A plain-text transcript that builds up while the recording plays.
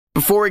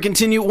Before we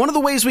continue, one of the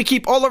ways we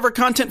keep all of our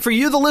content for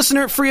you, the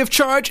listener, free of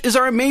charge is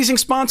our amazing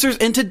sponsors,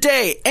 and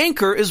today,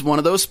 Anchor is one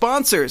of those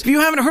sponsors. If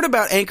you haven't heard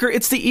about Anchor,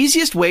 it's the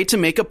easiest way to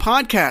make a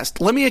podcast.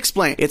 Let me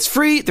explain. It's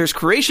free, there's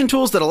creation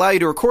tools that allow you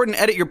to record and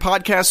edit your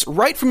podcasts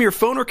right from your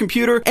phone or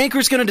computer.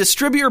 Anchor's going to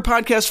distribute your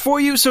podcast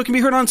for you so it can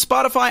be heard on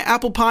Spotify,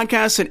 Apple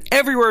Podcasts, and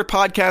everywhere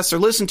podcasts are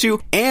listened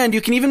to, and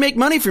you can even make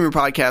money from your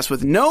podcast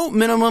with no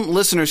minimum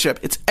listenership.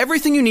 It's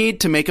everything you need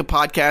to make a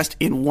podcast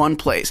in one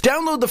place.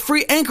 Download the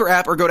free Anchor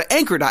app or go to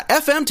anchor.fm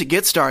to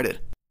get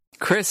started.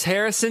 Chris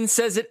Harrison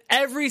says it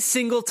every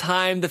single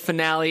time the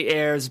finale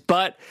airs,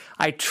 but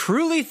I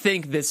truly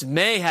think this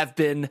may have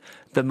been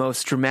the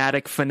most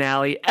dramatic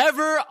finale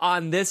ever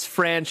on this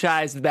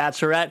franchise, The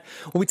Bachelorette.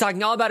 We'll be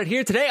talking all about it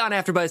here today on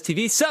AfterBuzz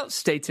TV, so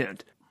stay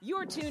tuned.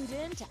 You're tuned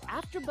in to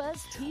AfterBuzz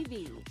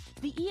TV,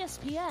 the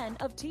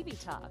ESPN of TV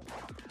talk.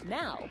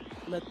 Now,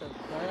 let the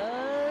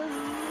buzz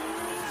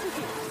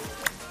begin.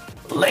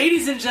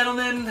 Ladies and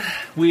gentlemen,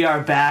 we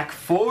are back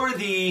for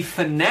the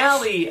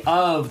finale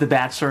of The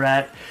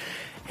Bachelorette.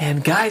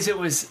 And guys, it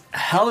was a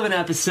hell of an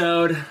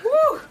episode.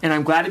 Woo! And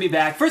I'm glad to be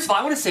back. First of all,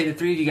 I want to say the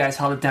three of you guys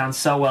held it down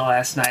so well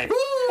last night. Woo!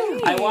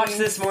 I watched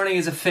this morning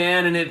as a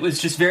fan, and it was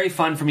just very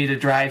fun for me to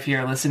drive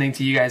here listening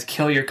to you guys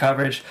kill your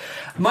coverage.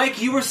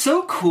 Mike, you were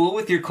so cool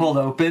with your cold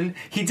open.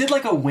 He did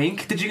like a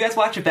wink. Did you guys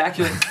watch it back?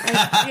 You went,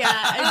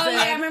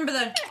 I remember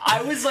that.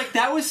 I was like,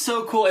 that was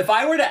so cool. If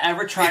I were to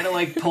ever try to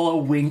like pull a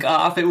wink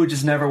off, it would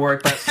just never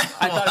work. But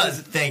I thought it was.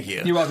 Thank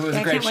you. You're welcome. It was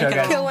a great show,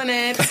 guys. Killing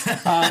it.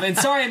 And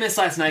sorry I missed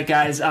last night,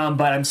 guys.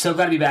 But I'm so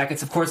glad to be back.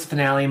 It's of course the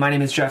finale. My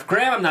name is Jeff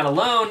Graham. I'm not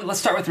alone. Let's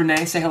start with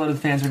Renee. Say hello to the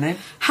fans, Renee.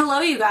 Hello,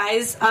 you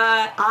guys.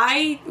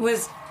 I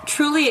was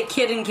truly a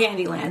kid in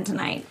Candyland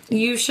tonight.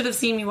 You should have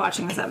seen me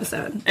watching this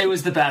episode. It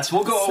was the best.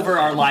 We'll go over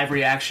our live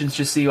reactions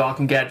just so you all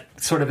can get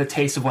sort of a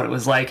taste of what it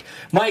was like.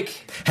 Mike.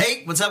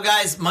 Hey, what's up,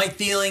 guys? Mike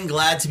Thieling,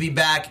 glad to be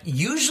back.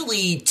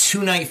 Usually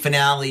two-night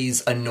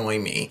finales annoy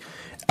me.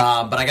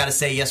 But I got to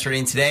say, yesterday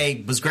and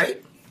today was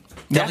great.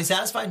 Definitely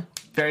satisfied.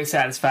 Very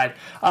satisfied.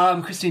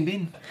 Christine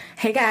Bean.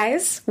 Hey,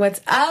 guys.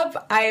 What's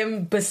up? I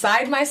am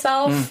beside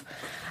myself.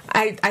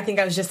 I think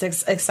I was just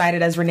as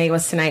excited as Renee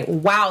was tonight.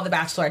 Wow, The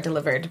Bachelorette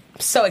delivered.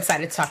 So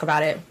excited to talk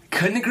about it.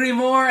 Couldn't agree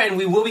more, and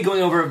we will be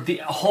going over the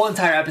whole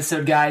entire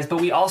episode, guys,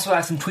 but we also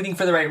have some tweeting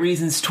for the right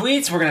reasons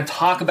tweets. We're going to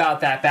talk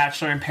about that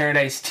Bachelor in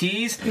Paradise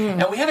tease,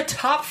 and we have a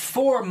top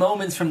 4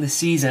 moments from the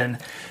season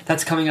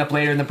that's coming up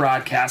later in the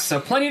broadcast, so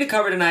plenty to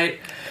cover tonight.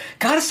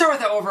 Gotta start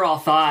with our overall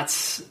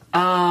thoughts.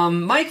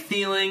 Mike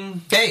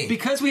Thieling. Hey.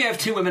 Because we have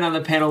 2 women on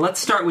the panel, let's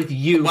start with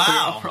you.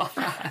 Wow. For your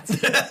overall thoughts.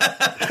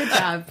 Good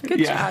job.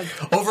 Good job.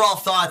 Overall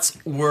thoughts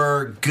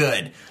were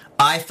good.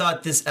 I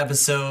thought this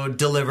episode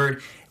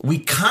delivered. We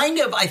kind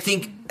of, I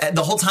think,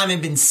 the whole time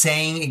have been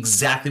saying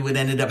exactly what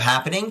ended up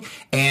happening,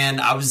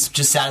 and I was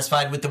just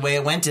satisfied with the way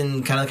it went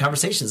and kind of the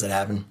conversations that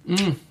happened.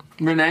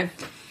 Renee?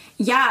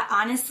 Yeah,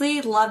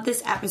 honestly, love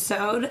this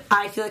episode.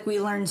 I feel like we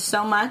learned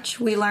so much.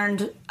 We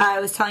learned, I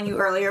was telling you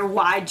earlier,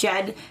 why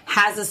Jed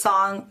has a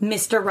song,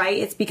 Mr. Right.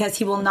 It's because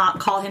he will not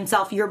call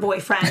himself your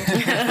boyfriend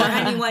or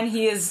anyone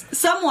he is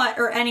somewhat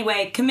or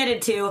anyway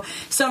committed to.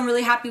 So I'm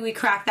really happy we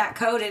cracked that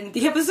code, and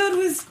the episode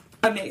was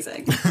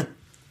amazing.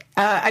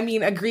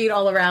 Agreed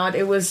all around.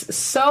 It was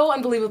so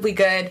unbelievably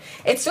good.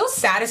 It's so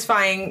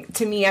satisfying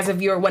to me as a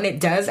viewer when it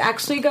does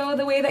actually go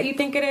the way that you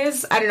think it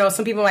is. I don't know,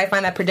 some people might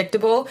find that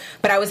predictable,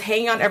 but I was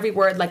hanging on every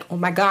word like, oh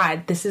my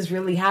God, this is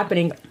really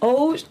happening.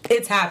 Oh,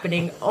 it's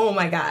happening. Oh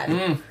my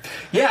God.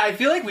 Yeah, I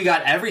feel like we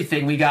got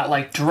everything. We got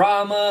like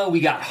drama,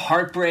 we got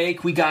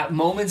heartbreak, we got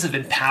moments of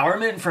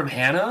empowerment from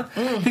Hannah.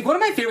 I think one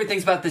of my favorite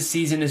things about this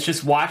season is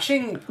just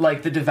watching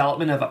like the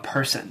development of a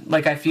person.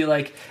 Like I feel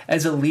like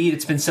as a lead,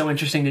 it's been so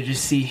interesting to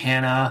just see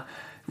Hannah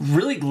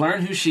really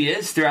learn who she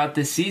is throughout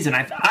this season.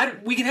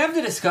 We can have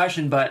the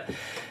discussion, but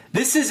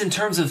this is, in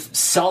terms of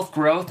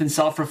self-growth and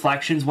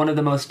self-reflections, one of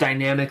the most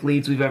dynamic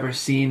leads we've ever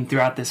seen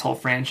throughout this whole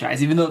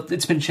franchise. Even though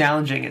it's been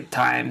challenging at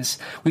times,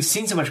 we've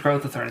seen so much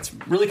growth with her. It's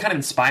really kind of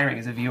inspiring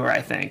as a viewer,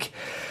 I think.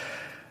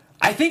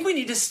 I think we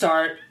need to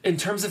start, in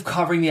terms of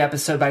covering the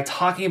episode, by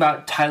talking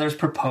about Tyler's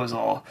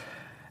proposal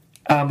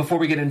before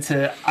we get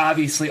into,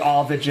 obviously,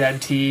 all the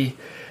Jed tea.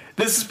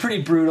 This is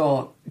pretty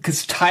brutal,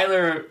 because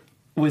Tyler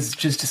was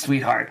just a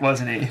sweetheart,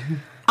 wasn't he?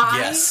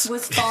 I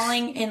was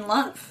falling in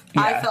love.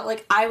 Yeah. I felt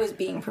like I was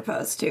being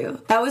proposed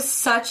to. That was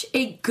such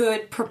a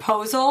good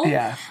proposal.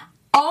 Yeah.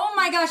 Oh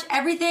my gosh,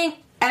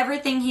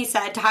 everything he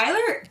said.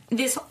 Tyler,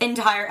 this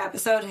entire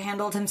episode,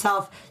 handled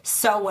himself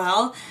so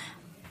well.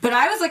 But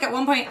I was like, at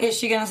one point, is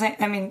she going to say,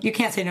 I mean, you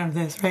can't say no to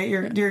this, right?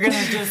 You're going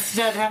to just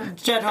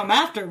jet home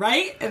after,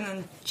 right? And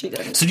then she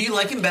didn't. So do you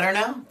like him better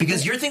now?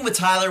 Because your thing with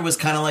Tyler was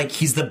kind of like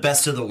he's the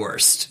best of the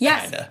worst.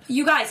 Yes. Kinda.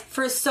 You guys,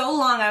 for so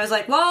long, I was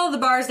like, well, the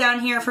bar's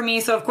down here for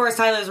me, so of course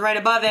Tyler's right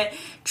above it.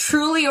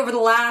 Truly, over the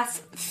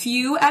last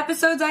few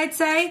episodes, I'd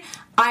say,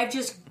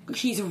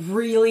 he's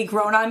really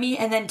grown on me.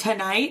 And then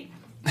tonight,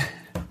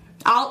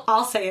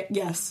 I'll say it,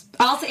 yes.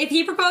 I'll say, if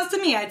he proposed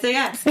to me, I'd say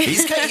yes.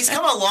 He's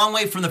come a long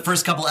way from the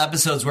first couple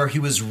episodes where he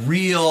was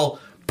real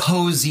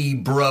posy,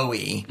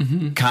 bro-y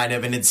kind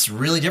of, and it's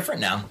really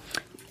different now.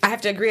 I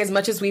have to agree. As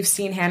much as we've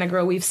seen Hannah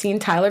grow, we've seen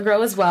Tyler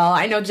grow as well.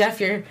 I know, Jeff,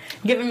 you're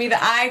giving me the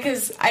eye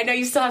because I know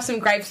you still have some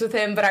gripes with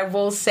him, but I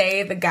will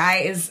say the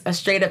guy is a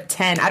straight up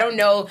 10. I don't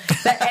know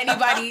that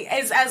anybody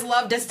is as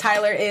loved as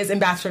Tyler is in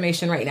Bachelor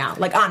Nation right now.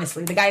 Like,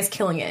 honestly, the guy's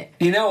killing it.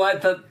 You know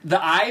what? The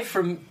eye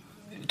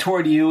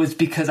toward you is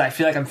because I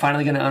feel like I'm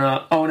finally going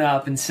to own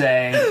up and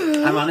say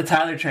I'm on the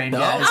Tyler train,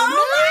 guys. Oh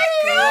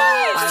my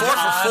God! 4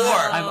 for 4.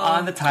 I'm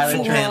on the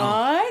Tyler train.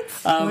 What?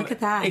 Look at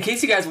that. In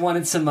case you guys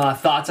wanted some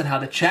thoughts on how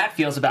the chat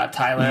feels about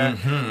Tyler,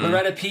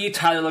 Loretta P.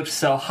 Tyler looked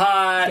so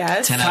hot.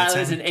 Yes. 10 out of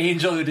Tyler's 10. an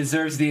angel who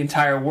deserves the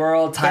entire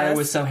world. Tyler Yes.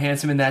 was so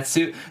handsome in that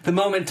suit. The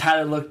moment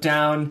Tyler looked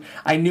down,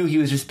 I knew he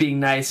was just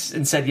being nice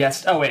and said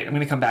yes. Oh, wait, I'm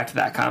going to come back to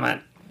that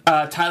comment.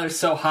 Tyler's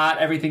so hot.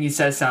 Everything he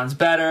says sounds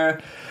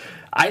better.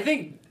 I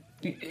think...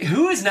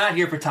 Who is not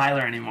here for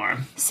Tyler anymore?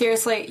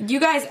 Seriously, you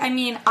guys, I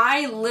mean,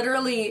 I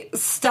literally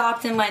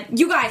stopped and went,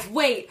 you guys,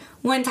 wait,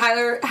 when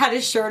Tyler had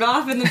his shirt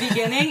off in the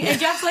beginning, and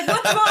Jeff's like,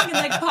 what's wrong?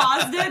 And like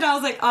paused it, and I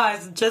was like, oh, I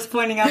was just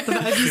pointing out the,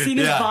 have you seen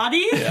his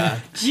body? Yeah.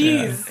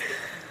 Jeez.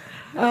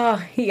 Oh,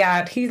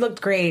 he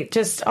looked great,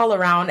 just all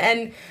around.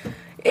 And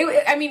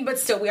but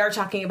still, we are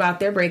talking about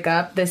their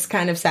breakup, this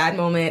kind of sad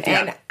moment.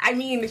 Yeah. And I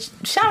mean,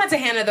 shout out to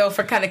Hannah though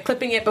for kind of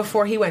clipping it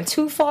before he went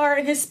too far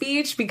in his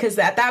speech, because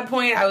at that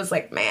point I was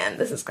like, man,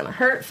 this is gonna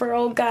hurt for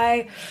old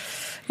guy.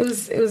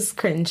 It was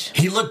cringe.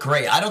 He looked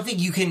great. I don't think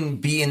you can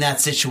be in that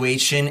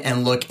situation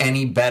and look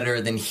any better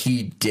than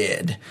he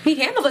did. He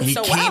handled it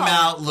so well. He came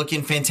out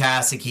looking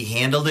fantastic. He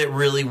handled it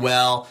really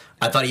well.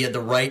 I thought he had the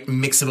right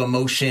mix of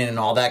emotion and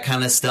all that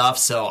kind of stuff.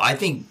 So I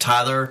think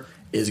Tyler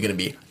is going to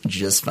be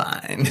just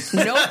fine.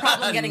 No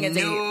problem getting a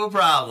date. No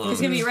problem.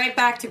 He's going to be right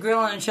back to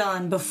grilling and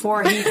chilling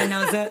before he even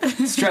knows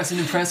it. Stressing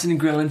and pressing and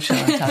grilling.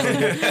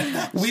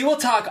 Tyler. We will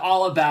talk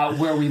all about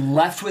where we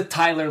left with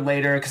Tyler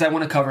later, because I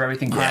want to cover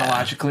everything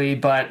chronologically.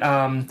 But,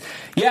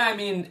 yeah, I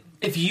mean...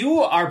 If you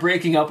are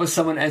breaking up with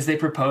someone as they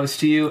propose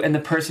to you, and the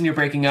person you're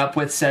breaking up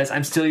with says,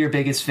 I'm still your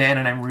biggest fan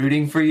and I'm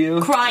rooting for you.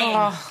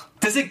 Crying.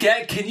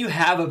 Can you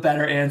have a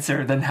better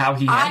answer than how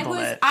he handled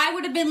it? I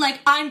would have been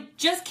like, I'm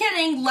just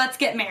kidding, let's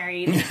get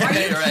married. Are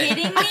you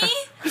kidding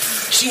me?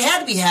 She had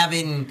to be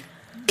having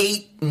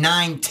 8,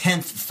 9,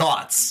 10th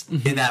thoughts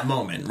in that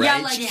moment, right? Yeah,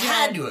 like she you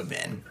had had- to have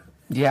been.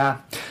 Yeah.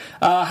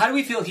 How do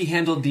we feel he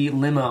handled the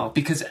limo?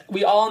 Because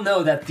we all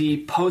know that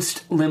the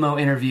post-limo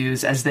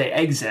interviews as they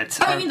exit...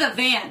 Oh, I mean the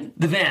van.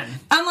 The van.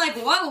 I'm like,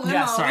 what limo?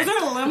 Yeah, sorry. Is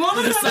there a limo on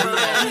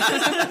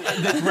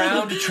the The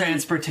ground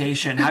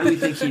transportation. How do we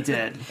think he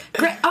did?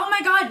 Great. Oh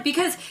my god,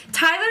 because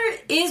Tyler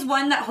is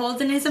one that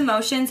holds in his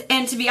emotions,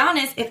 and to be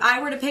honest, if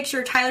I were to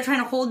picture Tyler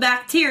trying to hold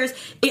back tears,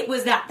 it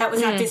was that. That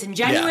was not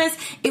disingenuous.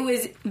 Yeah. It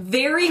was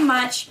very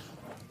much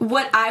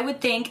what I would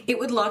think it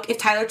would look if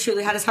Tyler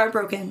truly had his heart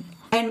broken.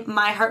 And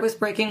my heart was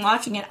breaking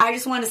watching it. I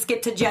just wanted to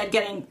skip to Jed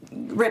getting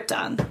ripped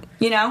on,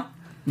 you know?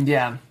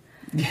 Yeah.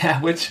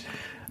 Yeah, which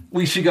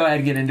we should go ahead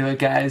and get into it,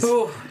 guys.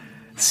 Ooh.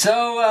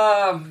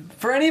 So,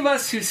 for any of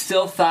us who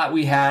still thought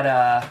we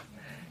had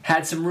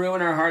some room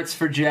in our hearts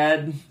for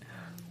Jed,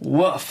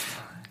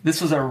 woof. This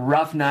was a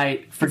rough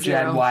night for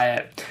Jed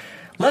Wyatt.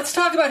 Let's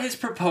talk about his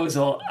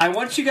proposal. I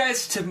want you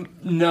guys to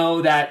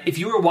know that if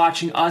you were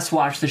watching us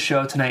watch the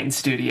show tonight in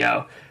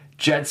studio,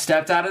 Jed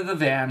stepped out of the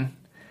van.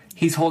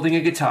 He's holding a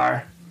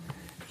guitar.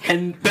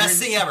 And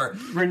Best thing ever.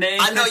 Renee,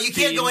 I know you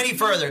can't go any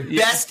further.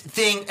 Yeah. Best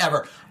thing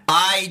ever.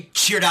 I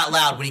cheered out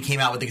loud when he came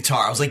out with the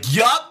guitar. I was like,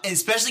 yup, and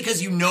especially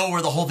because you know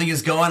where the whole thing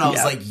is going. I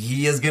was like,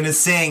 he is going to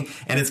sing,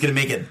 and it's going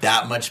to make it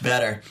that much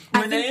better.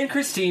 Renee and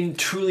Christine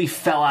truly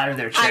fell out of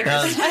their chairs.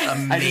 That was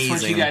amazing. I just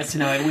want you guys to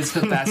know it was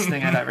the best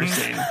thing I've ever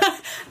seen.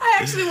 I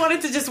actually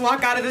wanted to just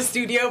walk out of the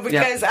studio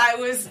because I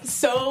was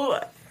so...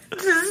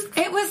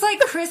 It was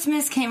like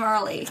Christmas came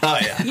early. Oh,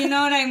 yeah. You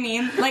know what I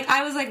mean? Like,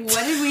 I was like,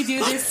 what did we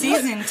do this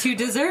season to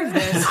deserve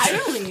this?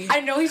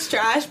 I know he's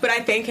trash, but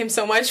I thank him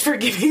so much for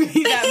giving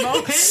me that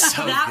moment.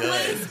 So That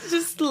good. was...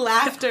 Just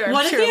laughter.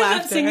 What if pure he ended up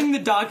laughter. singing the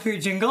dog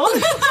food jingle?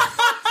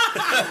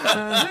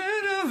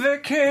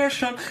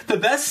 Vacation. The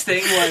best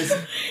thing was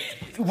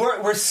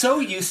we're so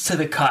used to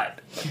the cut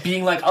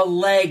being like a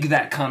leg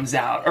that comes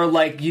out, or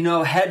like, you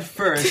know, head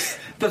first.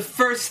 The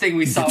first thing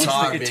we saw was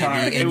the guitar.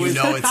 baby, It and was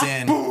you know it's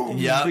in. boom,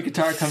 Yep. the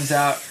guitar comes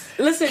out.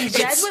 Listen,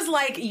 Jed was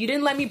like, you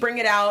didn't let me bring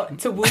it out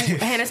to woo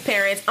Hannah's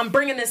parents. I'm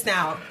bringing this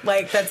now.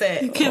 Like, that's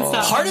it. Can't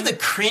stop. Part of the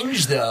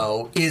cringe,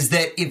 though, is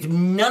that if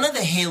none of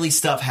the Haley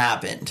stuff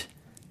happened,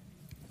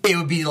 it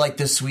would be like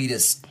the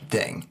sweetest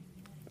thing.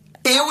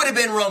 It would have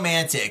been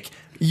romantic.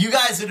 You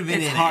guys would have been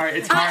It's in hard. it.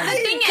 It's hard. The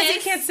thing Because he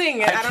is, can't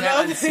sing it. I don't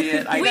can't know. unsee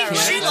it. I can't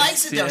She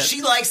likes it, though. unsee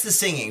She likes the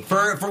singing.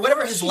 For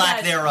whatever his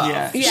lack does. thereof.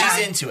 Yeah. Yeah.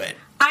 She's into it.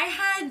 I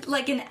had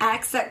like an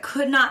ex that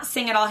could not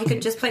sing at all. He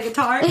could just play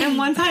guitar. And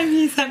one time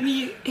he sent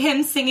me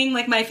him singing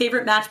like my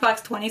favorite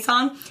Matchbox 20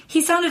 song.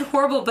 He sounded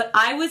horrible, but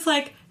I was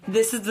like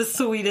this is the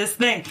sweetest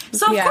thing.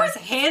 So of course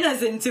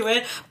Hannah's into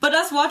it, but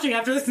us watching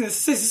after listening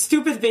to this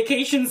stupid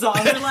vacation song,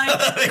 we're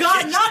like,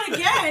 God, not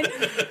again.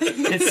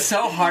 It's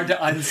so hard to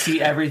unsee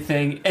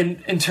everything.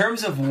 And in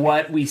terms of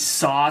what we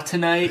saw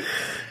tonight,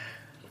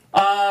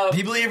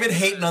 people have been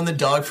hating on the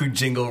dog food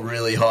jingle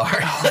really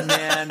hard. Oh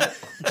man,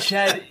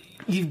 Jed,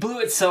 you blew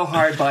it so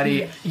hard,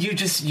 buddy.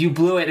 You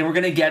blew it, and we're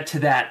gonna get to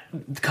that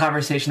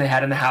conversation they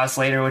had in the house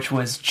later, which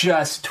was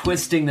just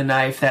twisting the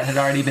knife that had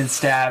already been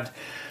stabbed.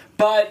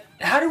 But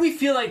how do we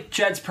feel like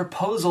Jed's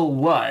proposal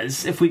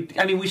was?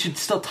 We should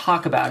still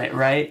talk about it,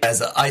 right?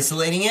 As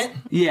isolating it?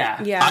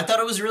 Yeah. I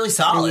thought it was really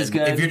solid. It was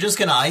good. If you're just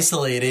going to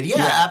isolate it,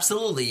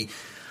 absolutely.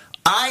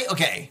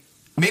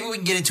 Maybe we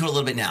can get into it a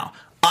little bit now.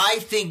 I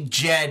think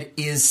Jed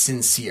is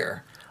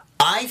sincere.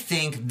 I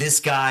think this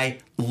guy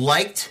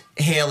liked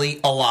Haley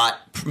a lot,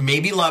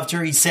 maybe loved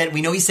her. We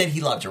know he said he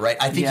loved her, right?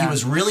 I think he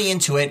was really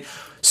into it,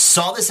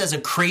 saw this as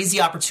a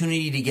crazy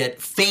opportunity to get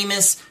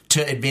famous,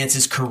 to advance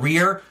his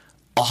career.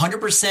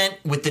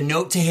 100% with the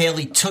note to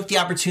Haley, took the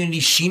opportunity.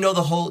 She know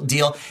the whole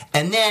deal.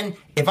 And then,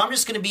 if I'm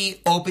just going to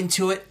be open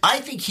to it, I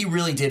think he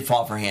really did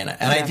fall for Hannah.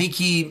 And I think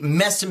he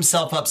messed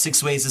himself up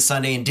 6 ways to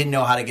Sunday and didn't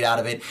know how to get out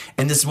of it.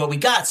 And this is what we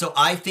got. So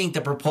I think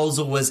the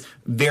proposal was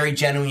very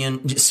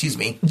genuine and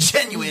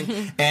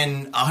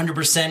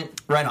 100%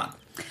 right on.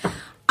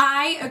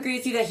 I agree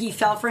with you that he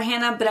fell for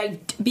Hannah,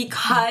 but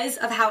because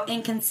of how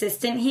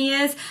inconsistent he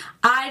is,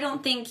 I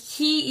don't think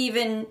he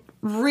even...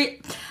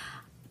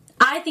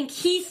 I think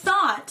he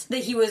thought that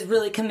he was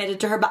really committed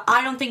to her, but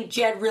I don't think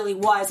Jed really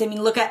was. I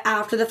mean, look at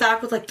after the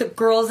fact with, like, the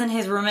girls in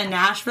his room in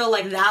Nashville,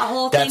 like, that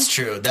whole thing. That's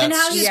true. That's and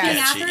how he was being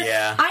sketchy, after.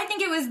 yeah. I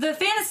think it was the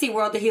fantasy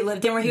world that he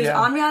lived in, where he was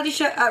on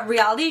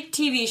reality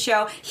TV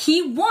show.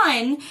 He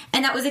won,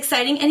 and that was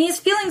exciting, and he has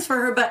feelings for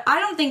her, but I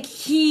don't think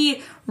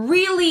he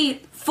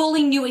really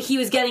fully knew what he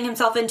was getting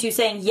himself into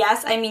saying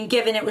yes. I mean,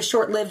 given it was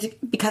short-lived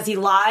because he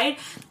lied.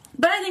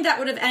 But I think that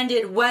would have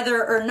ended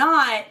whether or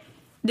not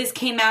this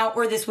came out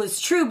or this was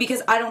true, because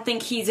I don't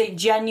think he's I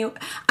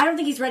don't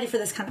think he's ready for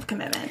this kind of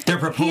commitment. Their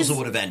proposal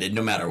would have ended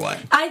no matter what.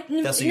 That's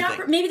what you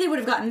think. Maybe they would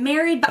have gotten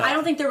married, but I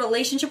don't think their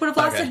relationship would have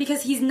lasted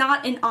because he's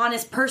not an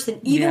honest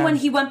person. Even when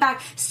he went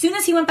back, as soon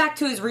as he went back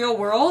to his real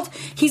world,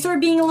 he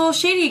started being a little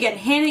shady again.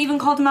 Hannah even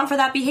called him out for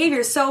that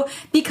behavior. So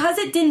because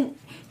it didn't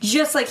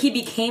just like he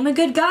became a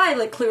good guy,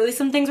 like clearly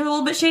some things were a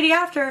little bit shady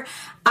after,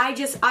 I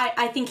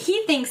think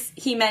he thinks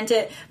he meant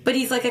it, but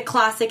he's like a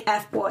classic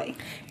F-boy.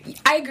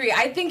 I agree.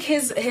 I think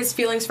his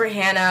feelings for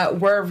Hannah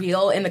were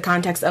real in the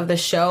context of the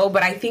show,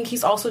 but I think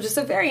he's also just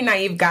a very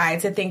naive guy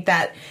to think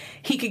that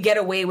he could get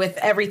away with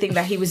everything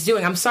that he was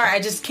doing. I'm sorry,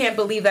 I just can't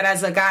believe that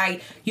as a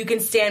guy you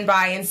can stand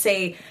by and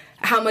say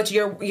how much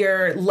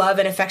your love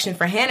and affection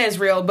for Hannah is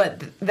real,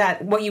 but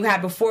that what you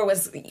had before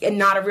was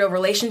not a real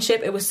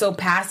relationship. It was so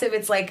passive.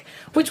 It's like,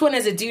 which one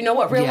is it? Do you know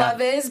what real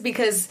love is?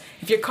 Because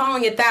if you're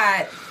calling it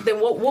that,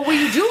 then what were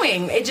you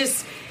doing? It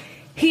just...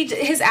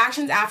 His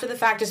actions after the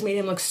fact just made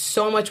him look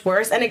so much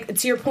worse. And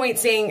to your point,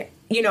 saying,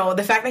 you know,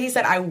 the fact that he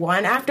said, I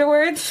won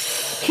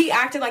afterwards, he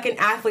acted like an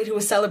athlete who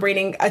was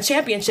celebrating a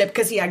championship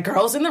because he had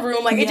girls in the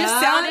room. Like, it just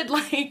sounded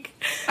like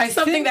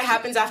something that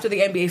happens after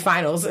the NBA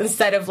Finals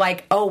instead of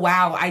like, oh,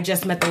 wow, I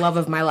just met the love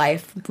of my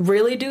life.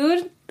 Really,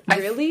 dude?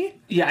 Really?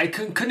 I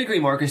couldn't agree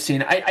more,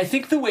 Christine. I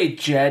think the way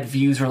Jed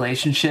views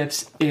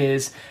relationships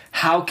is,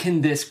 how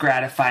can this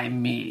gratify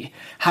me?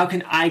 How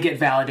can I get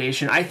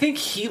validation? I think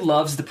he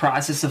loves the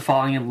process of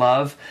falling in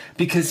love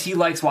because he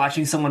likes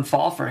watching someone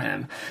fall for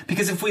him.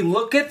 Because if we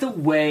look at the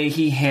way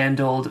he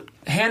handled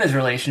Hannah's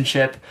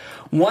relationship,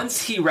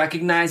 once he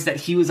recognized that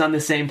he was on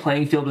the same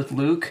playing field with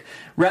Luke,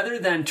 rather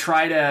than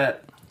try to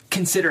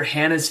consider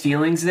Hannah's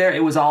feelings there,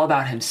 it was all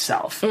about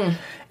himself.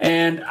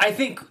 And I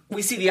think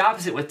we see the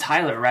opposite with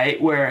Tyler,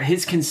 right? Where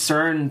his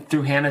concern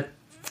through Hannah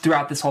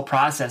throughout this whole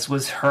process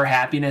was her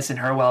happiness and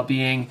her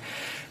well-being.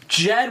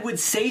 Jed would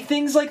say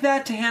things like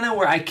that to Hannah,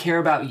 where I care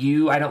about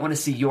you, I don't want to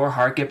see your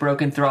heart get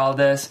broken through all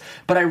this.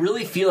 But I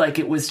really feel like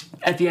it was,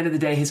 at the end of the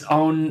day, his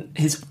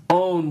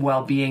own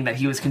well-being that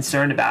he was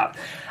concerned about.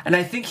 And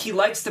I think he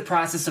likes the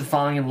process of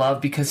falling in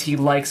love because he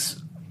likes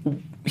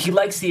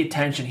the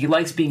attention. He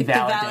likes being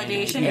validated. The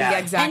validation. Yeah,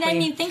 exactly. And I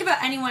mean, think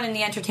about anyone in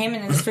the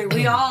entertainment industry.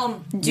 We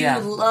all do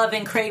love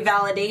and crave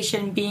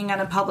validation being on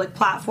a public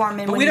platform.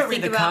 And but when we you don't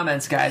read think the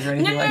comments, guys, or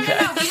anything like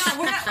that.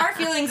 No. Our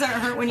feelings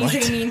aren't hurt when you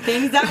say mean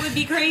things. That would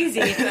be crazy.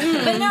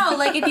 But no,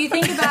 like if you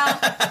think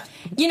about,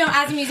 you know,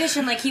 as a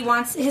musician, like he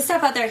wants his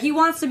stuff out there. He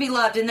wants to be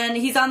loved. And then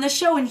he's on the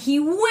show and he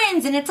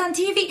wins and it's on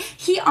TV.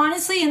 He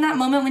honestly, in that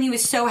moment when he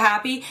was so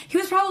happy, he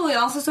was probably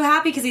also so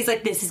happy because he's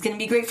like, this is going to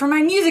be great for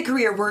my music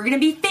career. We're going to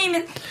be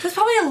famous. There's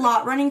probably a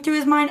lot running through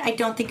his mind. I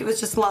don't think it was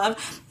just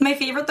love. My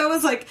favorite though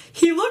was like,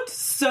 he looked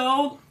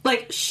so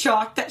like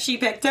shocked that she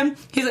picked him.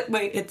 He's like,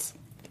 wait, it's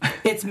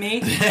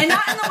me? And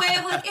not in the way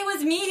of like, it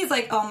was me. He's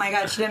like, oh my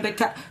god, she didn't pick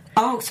time.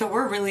 Oh, so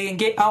we're really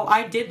engaged. Oh,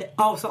 I did.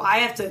 Oh, so I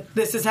have to,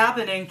 this is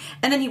happening.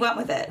 And then he went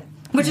with it.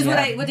 Which is what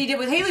he did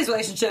with Haley's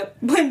relationship,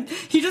 when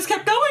he just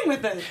kept going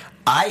with it.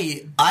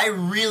 I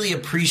really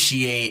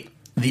appreciate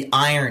the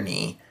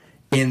irony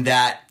in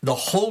that the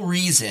whole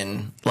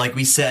reason, like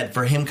we said,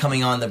 for him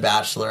coming on The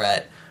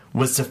Bachelorette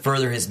was to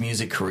further his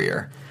music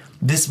career.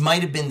 This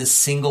might have been the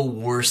single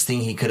worst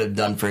thing he could have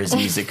done for his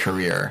music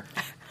career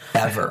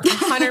ever.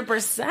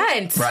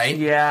 100%. Right?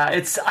 Yeah,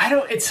 it's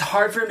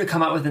hard for him to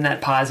come out with a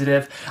net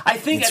positive. I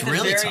think It's at the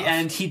really very tough.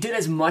 end, he did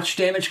as much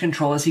damage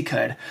control as he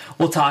could.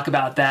 We'll talk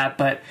about that,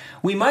 but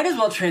we might as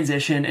well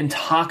transition and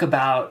talk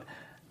about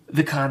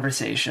the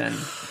conversation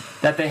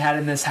that they had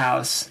in this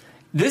house.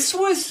 This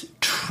was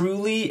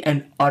truly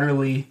and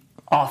utterly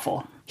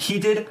awful. He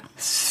did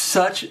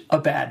such a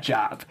bad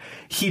job.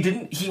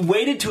 He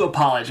waited to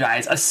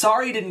apologize. A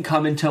sorry didn't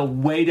come until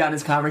way down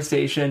his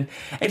conversation,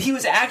 and he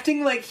was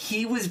acting like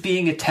he was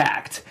being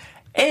attacked.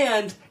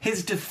 And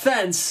his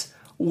defense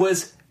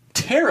was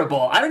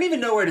terrible. I don't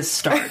even know where to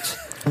start.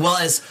 Well,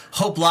 as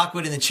Hope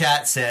Lockwood in the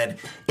chat said,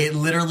 it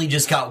literally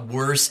just got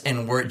worse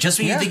and worse. Just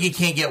when you think it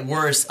can't get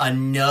worse,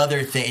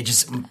 another thing. It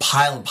just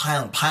piling,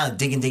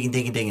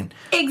 digging.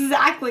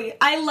 Exactly.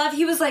 I love,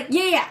 he was like,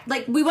 yeah.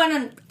 Like, we went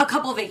on a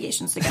couple of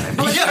vacations together.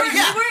 But like, we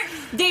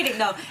weren't dating,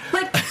 though.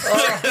 Like,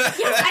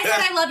 yes, I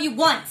said I love you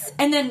once.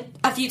 And then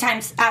a few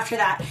times after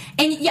that.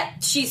 And yeah,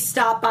 she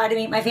stopped by to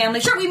meet my family.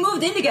 Sure, we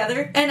moved in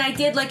together. And I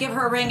did, like, give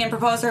her a ring and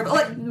propose to her.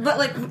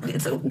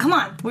 But come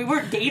on. We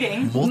weren't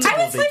dating.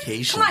 Multiple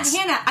vacations. Come on,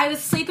 Hannah. I was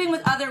sleeping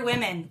with other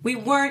women. We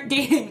weren't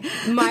dating.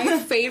 My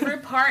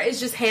favorite part is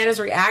just Hannah's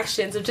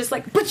reactions of just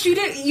like, but you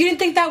didn't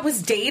think that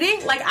was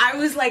dating? Like, I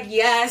was like,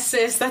 yes,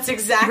 sis, that's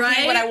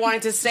exactly what I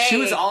wanted to say. She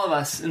was all of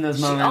us in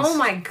those moments. Oh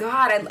my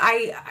god,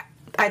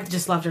 I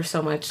just loved her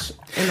so much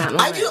in that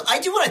moment. I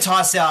do want to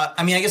toss out,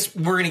 I mean, I guess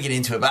we're going to get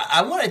into it, but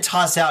I want to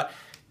toss out,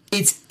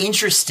 it's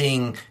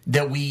interesting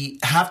that we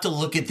have to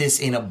look at this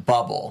in a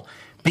bubble,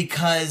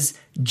 because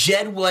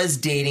Jed was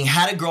dating,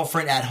 had a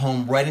girlfriend at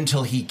home right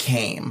until he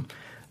came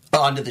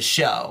onto the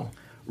show,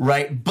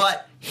 right?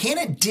 But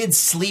Hannah did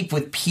sleep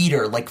with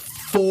Peter like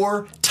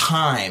 4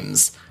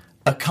 times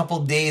a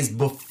couple days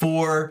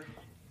before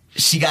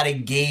she got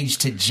engaged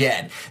to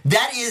Jed.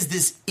 That is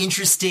this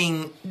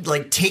interesting,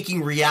 like,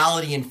 taking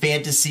reality and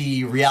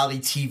fantasy, reality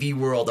TV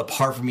world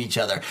apart from each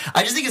other.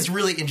 I just think it's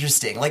really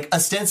interesting. Like,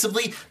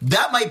 ostensibly,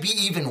 that might be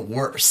even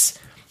worse.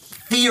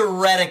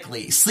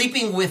 Theoretically,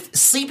 sleeping with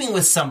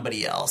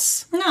somebody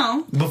else.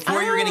 No.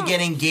 Before you're going to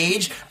get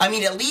engaged. I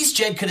mean, at least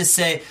Jed could have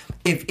said,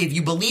 if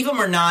you believe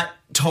him or not,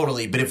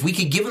 totally. But if we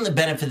could give him the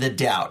benefit of the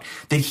doubt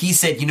that he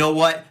said, you know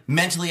what?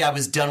 Mentally, I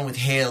was done with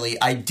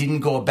Haley. I didn't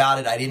go about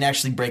it. I didn't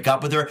actually break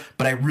up with her,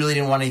 but I really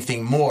didn't want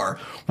anything more.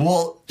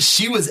 Well,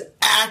 she was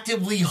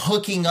actively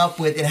hooking up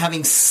with and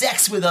having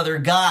sex with other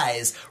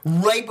guys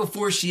right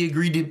before she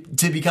agreed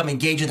to become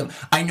engaged with them.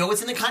 I know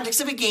it's in the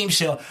context of a game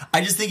show.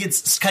 I just think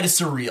it's kind of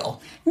surreal.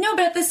 No,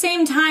 but at the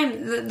same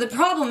time, the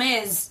problem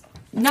is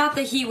not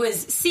that he was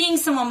seeing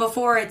someone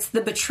before, it's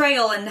the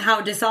betrayal and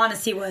how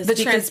dishonest he was. The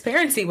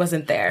transparency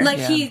wasn't there. Like,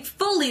 he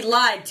fully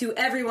lied to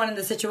everyone in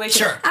the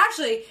situation. Sure.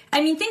 Actually,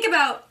 I mean, think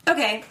about,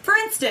 okay, for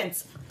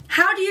instance,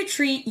 how do you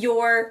treat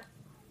your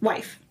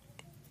wife?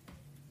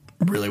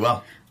 Really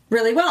well.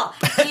 Really well.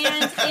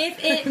 And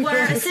if it were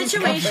a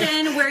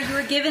situation where you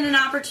were given an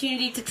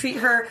opportunity to treat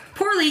her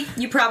poorly,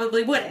 you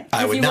probably wouldn't.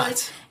 I would you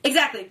not.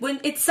 Exactly.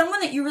 When it's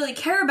someone that you really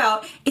care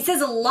about, it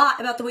says a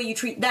lot about the way you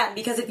treat them.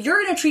 Because if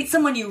you're going to treat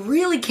someone you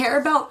really care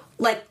about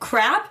like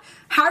crap,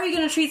 how are you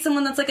going to treat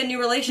someone that's like a new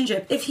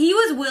relationship? If he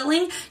was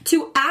willing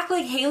to act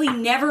like Haley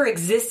never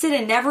existed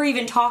and never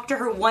even talked to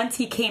her once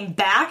he came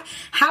back,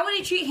 how would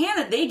he treat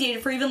Hannah? They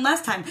dated for even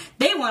less time.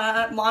 They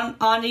went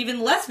on even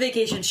less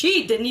vacation.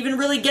 She didn't even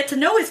really get to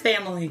know his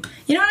family.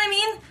 You know what I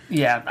mean?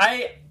 Yeah,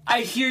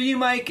 I hear you,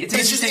 Mike. It's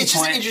just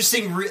an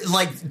interesting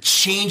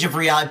change of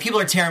reality. People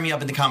are tearing me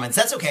up in the comments.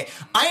 That's okay.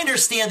 I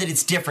understand that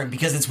it's different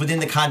because it's within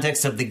the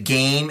context of the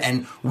game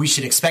and we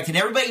should expect it.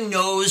 Everybody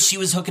knows she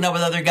was hooking up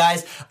with other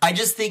guys. I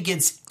just think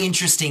it's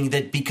interesting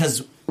that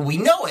because we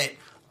know it,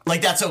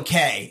 like, that's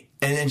okay.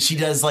 And she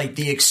does, like,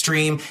 the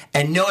extreme.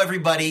 And know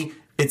everybody,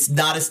 it's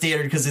not a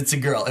standard because it's a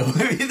girl. It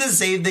would be the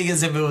same thing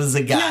as if it was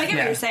a guy. No, I get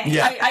what you're saying.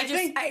 Yeah. I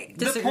think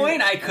the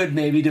point I could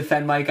maybe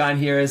defend Mike on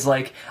here is,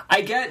 like,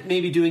 I get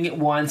maybe doing it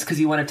once because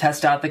you want to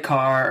test out the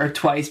car, or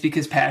twice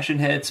because passion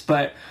hits,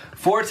 but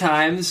 4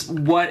 times,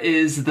 what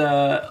is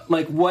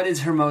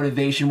her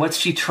motivation? What's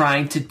she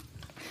trying to...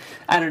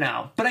 I don't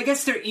know. But I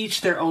guess they're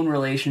each their own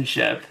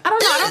relationship. I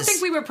don't know. I don't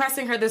think we were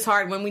pressing her this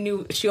hard when we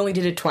knew she only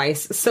did it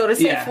twice. So to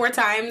say 4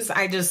 times,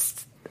 I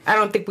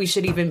don't think we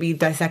should even be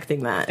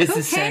dissecting that. It's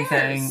the same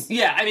thing.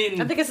 Yeah, I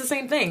mean... I think it's the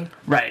same thing.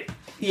 Right.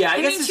 Yeah,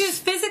 I guess she was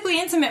physically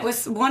intimate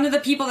with one of the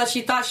people that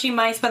she thought she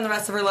might spend the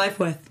rest of her life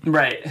with.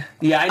 Right.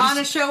 Yeah. On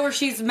a show where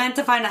she's meant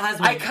to find a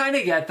husband. I kind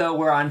of get, though,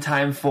 where on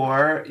Time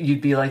 4,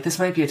 you'd be like, this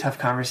might be a tough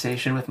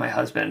conversation with my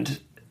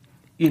husband.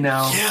 You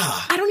know?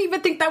 Yeah. I don't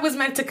even think that was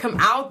meant to come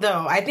out,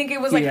 though. I think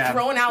it was, like,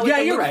 thrown out with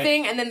the Luke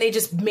thing, and then they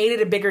just made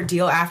it a bigger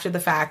deal after the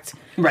fact.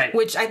 Right.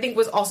 Which I think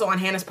was also on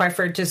Hannah's part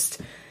for just...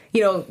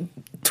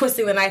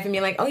 twisting the knife and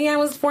being like, oh yeah, it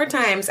was 4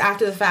 times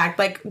after the fact,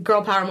 like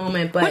girl power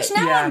moment. But Which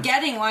now Yeah. I'm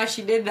getting why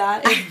she did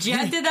that. If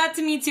Jed did that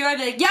to me too, I'd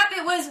be like, yep,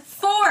 it was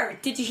 4.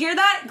 Did you hear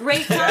that?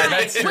 Great time.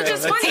 that's true, Which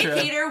is that's funny,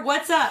 true. Peter.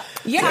 What's up?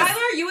 Yeah.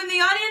 Tyler, you in the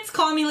audience?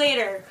 Call me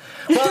later.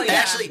 Well,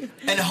 actually,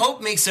 and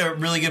Hope makes a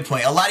really good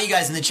point. A lot of you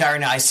guys in the chat right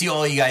now, I see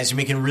all you guys are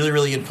making really,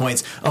 really good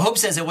points. Hope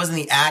says it wasn't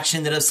the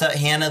action that upset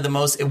Hannah the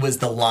most, it was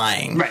the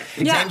lying. Right,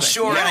 And exactly.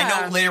 sure, and I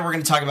Yeah. know later we're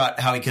going to talk about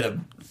how he could have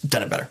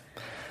done it better.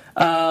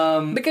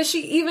 because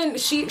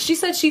she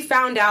said she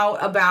found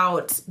out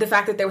about the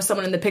fact that there was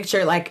someone in the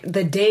picture like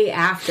the day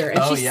after, and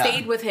Oh, she yeah.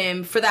 stayed with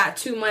him for that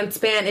 2-month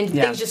span, and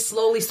Yeah. things just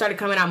slowly started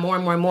coming out more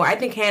and more and more. I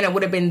think Hannah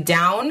would have been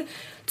down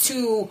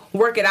to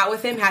work it out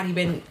with him had he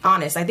been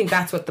honest. I think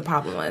that's what the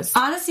problem was.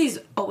 Honesty's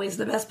always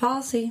the best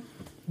policy.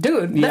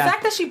 Dude, the Yeah.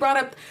 fact that she brought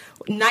up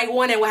night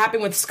 1 and what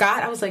happened with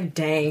Scott, I was like,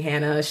 dang,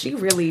 Hannah, she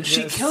really just...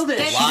 She killed it.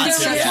 Did- Lots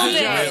of, Did yeah,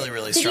 you- really,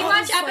 really Did you strong.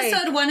 watch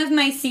episode 1 of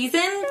my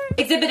season?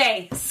 Exhibit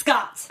A,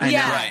 Scott.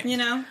 Yeah. Right. You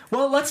know?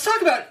 Well, let's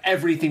talk about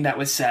everything that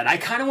was said. I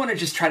kind of want to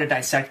just try to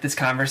dissect this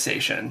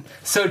conversation.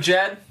 So,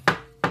 Jed,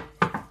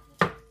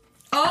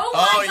 Oh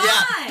Oh, my god.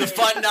 yeah.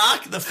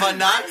 The fun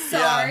knock.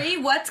 Sorry,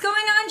 what's going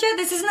on, Jed?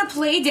 This isn't a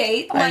play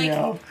date. I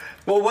know.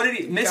 Well, what did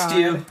he missed God.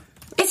 you?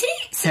 Is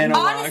he? Hannah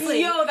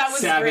Honestly. Yo, that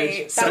was Savage.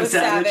 great. That So was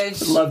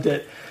savage. Loved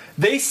it.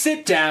 They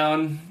sit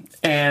down,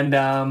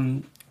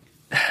 and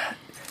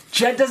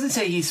Jed doesn't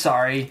say he's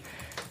sorry.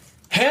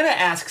 Hannah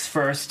asks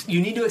first,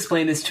 you need to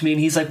explain this to me. And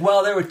he's like,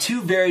 well, there were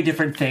 2 very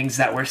different things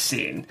that were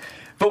seen.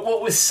 But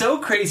what was so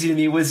crazy to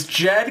me was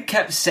Jed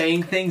kept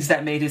saying things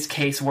that made his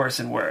case worse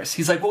and worse.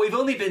 He's like, well, we've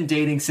only been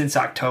dating since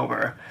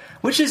October,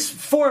 which is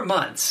 4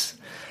 months.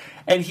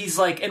 And he's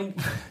like, and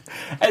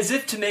as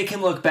if to make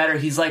him look better,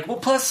 he's like, well,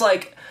 plus,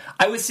 like,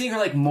 I was seeing her,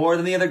 like, more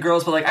than the other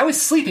girls, but, like, I was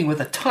sleeping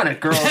with a ton of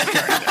girls during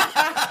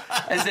it.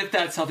 As if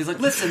that's helped. He's like,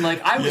 listen,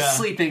 like, I was Yeah.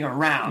 sleeping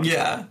around.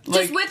 Yeah.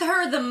 Like, Just with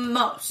her the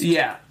most.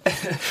 yeah.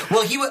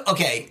 Well,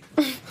 okay.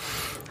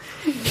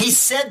 He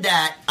said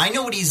that. I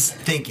know what he's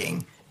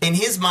thinking. In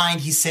his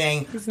mind, he's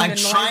saying, I'm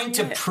trying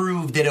to analyzing it.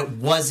 prove that it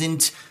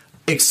wasn't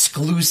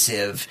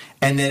exclusive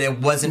and that it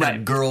wasn't a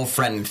Right.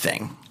 girlfriend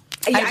thing.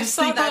 Yeah, I I just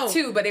saw think, that though,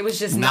 too, but it was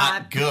just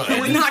Not good.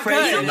 Not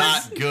phrase good. it-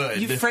 Not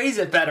good. You phrase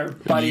it better,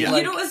 buddy. Yeah. Like,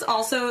 You know what was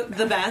also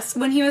the best?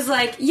 When he was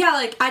like, yeah,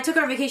 like, I took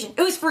her on vacation.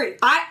 It was free.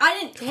 I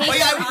didn't pay Oh,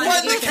 yeah, for her I on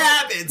won the vacation.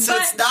 cabin, so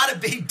But- it's not a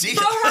big deal.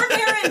 But her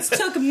parents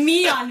took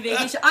me on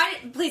vacation. I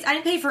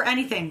didn't pay for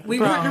anything. We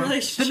weren't in a the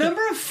relationship.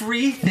 number of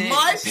free things.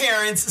 My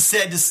parents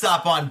said to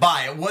stop on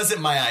by. It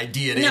wasn't my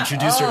idea to No.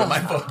 introduce her to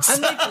my folks.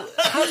 I'm like,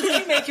 how could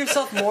you make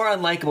yourself more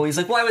unlikable? He's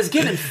like, well, I was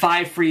given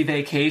 5 free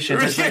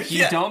vacations. It's like, you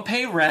Yeah. don't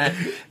pay rent.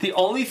 The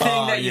only thing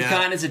Oh, that you've yeah.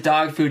 gotten is a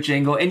dog food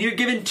jingle, and you're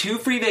given 2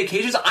 free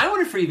vacations. I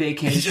want a free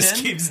vacation. He just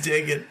keeps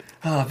digging.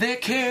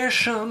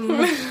 Vacation.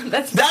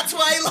 That's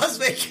why he loves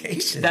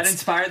vacations. That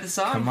inspired the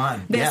song. Come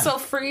on. They're yeah. so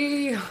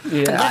free. Yeah.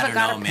 I don't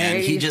know,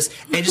 man. pay. It just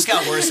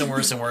got worse and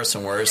worse and worse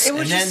and worse. It And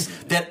was then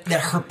just- that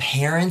her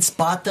parents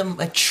bought them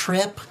a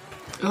trip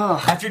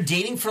after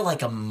dating for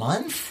like a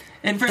month.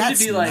 And for him That's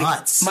to be like,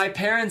 nuts. my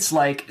parents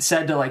like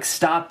said to like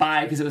stop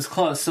by because it was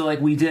close, so like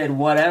we did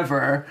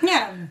whatever.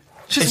 Yeah.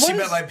 Just And she what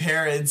met is- my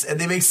parents, and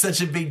they make such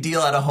a big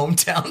deal out of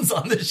hometowns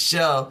on the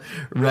show,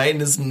 right? And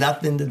there's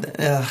nothing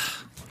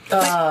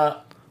to.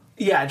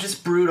 Yeah,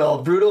 just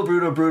brutal.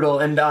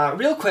 And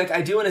real quick,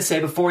 I do want to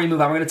say before we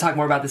move on, we're going to talk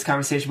more about this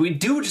conversation. We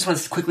do just want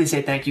to quickly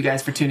say thank you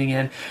guys for tuning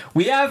in.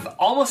 We have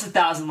almost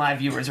 1,000 live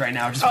viewers right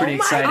now, which is pretty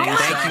my exciting. God.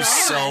 Thank you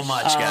so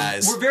much,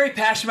 guys. We're very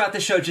passionate about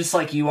the show, just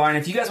like you are. And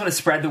if you guys want to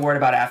spread the word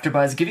about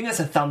AfterBuzz, giving us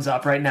a thumbs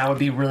up right now would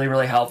be really,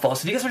 really helpful.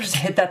 So if you guys want to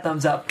just hit that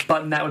thumbs up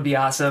button, that would be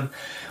awesome.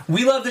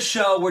 We love the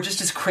show. We're just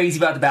as crazy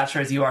about The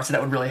Bachelor as you are, so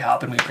that would really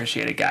help, and we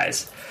appreciate it,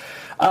 guys.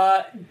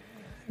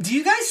 Do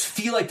you guys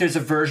feel like there's a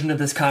version of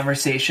this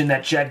conversation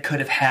that Jed could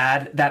have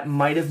had that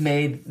might have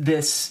made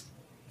this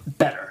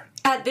better?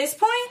 At this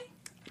point?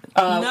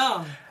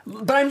 No.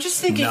 But I'm just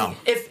thinking, No.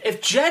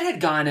 if Jed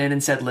had gone in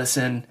and said,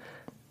 listen,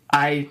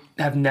 I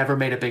have never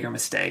made a bigger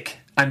mistake.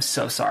 I'm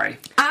so sorry.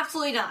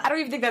 Absolutely not. I don't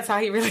even think that's how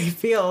he really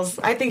feels.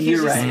 I think he's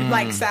You're just right.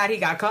 like sad he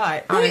got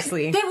caught.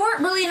 Honestly, They weren't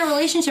really in a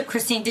relationship,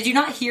 Christine. Did you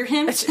not hear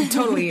him?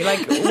 totally.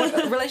 Like,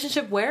 what,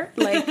 relationship where?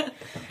 Like,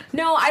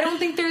 no, I don't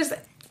think there's.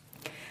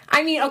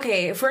 I mean,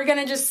 okay, if we're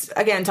gonna just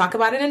again talk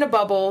about it in a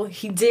bubble,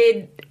 he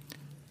did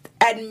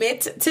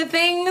admit to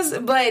things,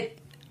 but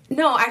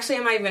no, actually,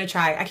 I'm not even gonna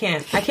try. I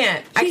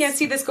can't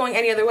see this going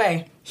any other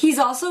way. He's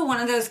also one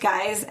of those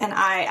guys, and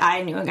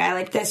I knew a guy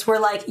like this, where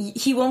like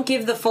he won't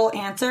give the full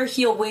answer.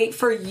 He'll wait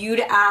for you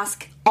to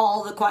ask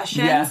all the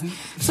questions. Yeah.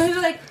 So he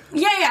was like,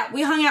 yeah,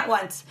 we hung out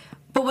once.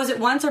 But was it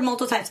once or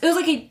multiple times? It was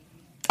like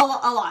a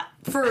lot.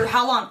 For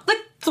how long? Like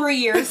 3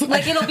 years.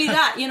 Like it'll be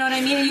that, you know what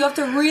I mean? And you have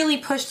to really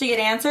push to get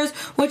answers,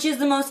 which is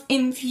the most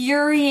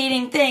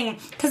infuriating thing.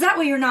 Because that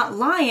way you're not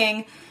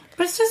lying,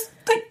 but it's just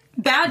like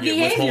bad You're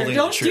behavior. withholding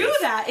Don't the do truth.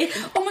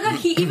 that. Oh my god,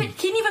 he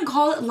didn't even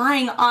call it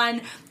lying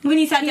on when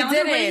he sat down with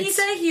her. What did he didn't.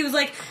 say? He was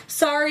like,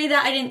 sorry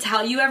that I didn't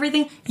tell you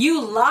everything.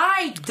 You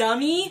lied,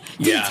 dummy.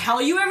 Did Yeah. he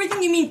tell you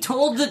everything? You mean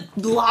told the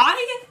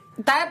lie?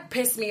 that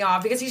pissed me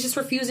off because he's just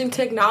refusing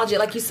to acknowledge it.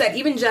 Like you said,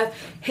 even Jeff,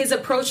 his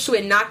approach to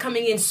it, not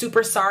coming in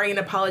super sorry and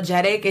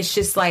apologetic, it's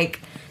just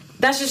like,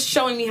 that's just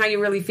showing me how you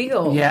really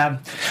feel. Yeah.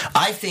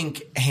 I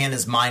think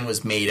Hannah's mind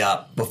was made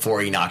up before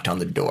he knocked on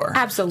the door.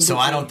 Absolutely. So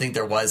I don't think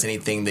there was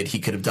anything that he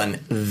could have done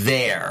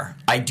there.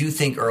 I do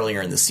think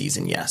earlier in the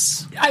season,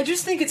 yes. I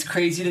just think it's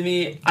crazy to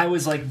me. I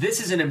was like,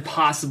 this is an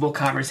impossible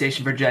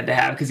conversation for Jed to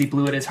have because he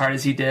blew it as hard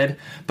as he did.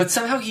 But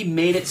somehow he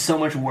made it so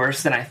much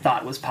worse than I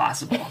thought was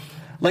possible.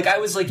 Like, I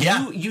was like,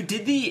 Yeah. you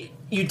did the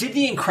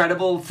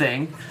incredible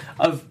thing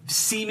of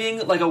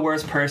seeming like a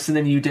worse person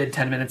than you did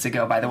 10 minutes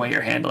ago by the way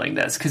you're handling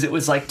this. Because it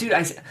was like, dude,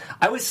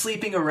 I was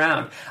sleeping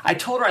around. I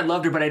told her I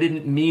loved her, but I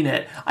didn't mean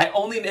it. I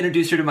only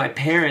introduced her to my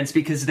parents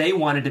because they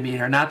wanted to meet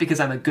her, not because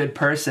I'm a good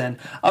person.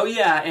 Oh,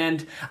 yeah,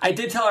 and I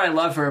did tell her I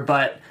love her,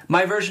 but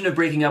my version of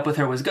breaking up with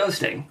her was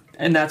ghosting.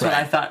 And that's what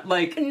I thought.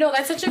 Like, no,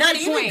 that's such a Not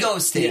good even point.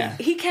 ghosting. Yeah.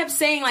 He kept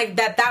saying like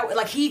that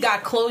like he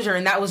got closure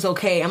and that was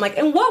okay. I'm like,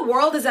 in what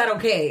world is that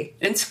okay?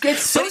 it's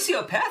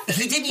sociopathic.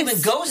 He didn't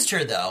even ghost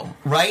her, though,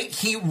 right?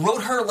 He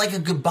wrote her like a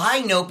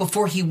goodbye note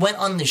before he went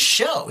on the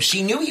show.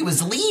 She knew he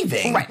was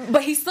leaving. Right,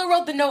 but he still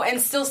wrote the note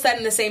and still said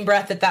in the same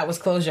breath that was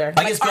closure.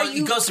 I guess are he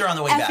you ghosted her on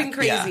the way back. effing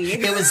crazy?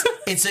 Yeah.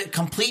 It's a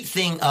complete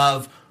thing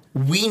of,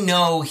 we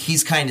know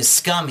he's kind of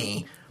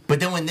scummy, but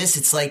then when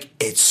it's like,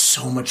 it's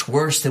so much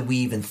worse than we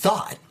even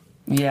thought.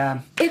 Yeah.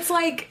 It's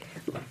like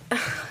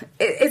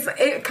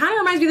it kind of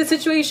reminds me of the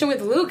situation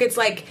with Luke. It's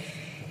like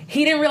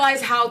he didn't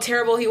realize how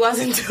terrible he was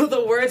until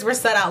the words were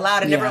said out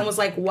loud, and everyone was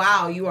like,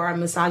 wow, you are a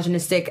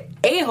misogynistic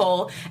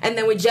a-hole. And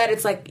then with Jed,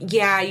 it's like,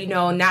 yeah,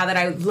 now that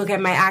I look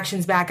at my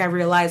actions back, I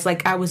realize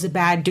like I was a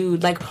bad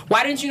dude. Like,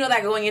 why didn't you know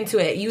that going into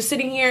it? You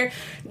sitting here,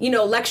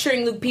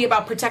 lecturing Luke P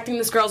about protecting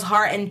this girl's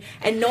heart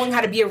and knowing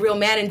how to be a real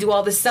man and do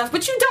all this stuff,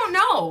 but you don't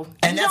know.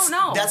 And don't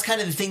know. That's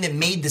kind of the thing that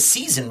made the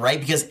season, right?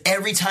 Because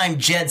every time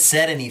Jed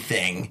said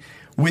anything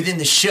within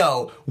the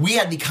show, we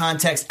had the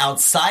context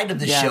outside of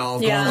the show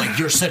of going like,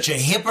 you're such a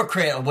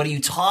hypocrite. What are you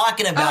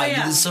talking about?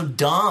 This is so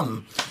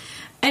dumb.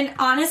 And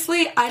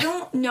honestly, I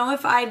don't know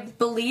if I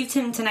believed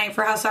him tonight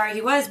for how sorry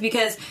he was,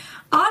 because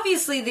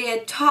obviously they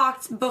had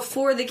talked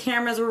before the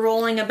cameras were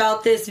rolling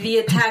about this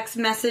via text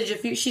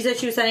message. She said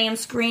she was sending him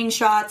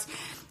screenshots.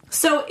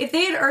 So if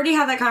they had already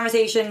had that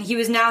conversation, he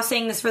was now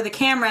saying this for the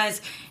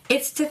cameras,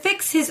 it's to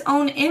fix his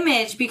own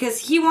image because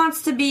he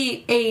wants to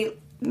be a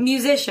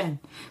musician.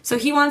 So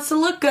he wants to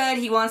look good,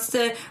 he wants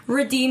to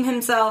redeem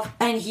himself,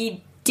 and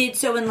he did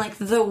so in like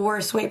the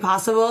worst way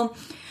possible.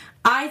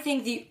 I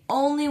think the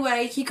only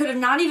way he could have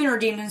not even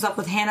redeemed himself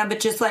with Hannah,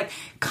 but just like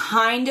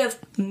kind of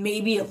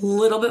maybe a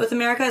little bit with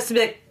America, is to be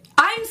like,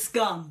 I'm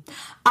scum.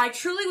 I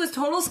truly was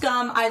total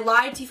scum. I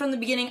lied to you from the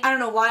beginning. I don't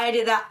know why I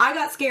did that. I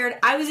got scared.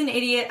 I was an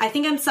idiot. I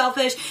think I'm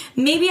selfish.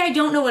 Maybe I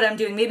don't know what I'm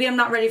doing. Maybe I'm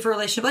not ready for a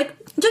relationship.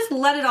 Like, just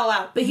let it all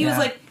out. But he was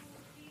like,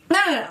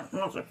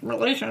 no.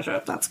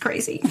 Relationship. That's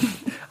crazy.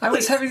 I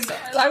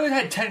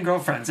had 10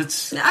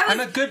 girlfriends. I'm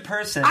a good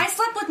person. I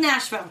slept with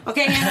Nashville.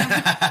 Okay,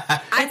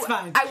 Hannah? It's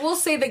fine. I will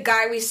say the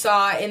guy we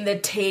saw in the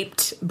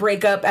taped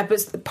breakup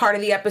part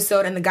of the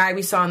episode and the guy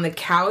we saw on the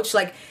couch,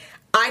 like,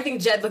 I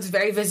think Jed looks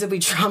very visibly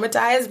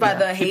traumatized by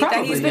the hate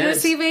that he's been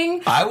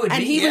receiving. I would and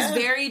be, he was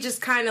very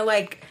just kind of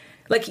like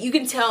you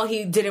can tell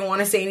he didn't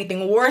want to say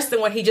anything worse than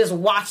what he just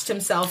watched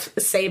himself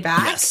say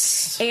back.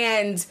 Yes.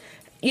 And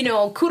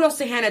kudos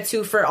to Hannah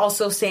too for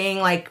also saying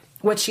like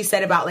what she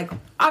said about like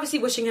obviously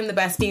wishing him the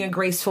best, being a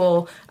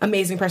graceful,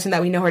 amazing person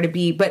that we know her to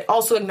be, but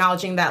also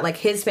acknowledging that like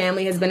his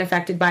family has been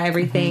affected by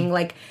everything. Mm-hmm.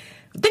 Like,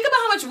 think about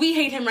how much we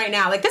hate him right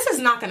now. Like, this is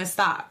not going to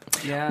stop.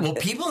 Yeah. Well,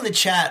 people in the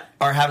chat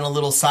are having a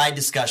little side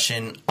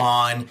discussion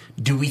on,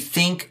 do we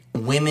think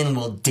women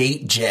will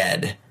date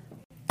Jed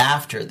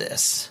after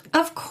this?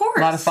 Of course.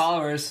 A lot of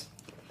followers.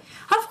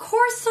 Of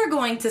course they're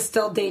going to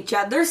still date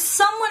Jed. There's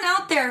someone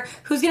out there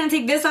who's going to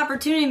take this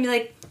opportunity and be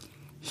like,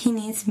 he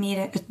needs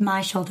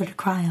my shoulder to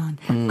cry on.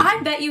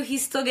 I bet you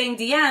he's still getting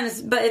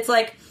DMs, but it's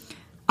like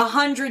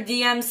 100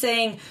 DMs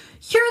saying,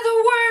 you're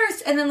the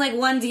worst, and then like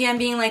one DM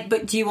being like,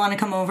 but do you want to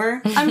come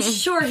over? I'm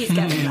sure he's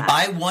getting that.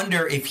 I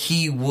wonder if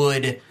he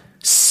would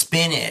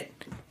spin it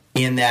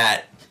in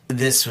that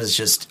this was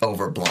just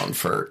overblown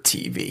for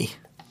TV.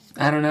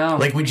 I don't know.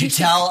 Like, would you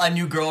tell a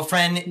new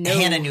girlfriend, no.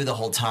 Hannah knew the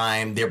whole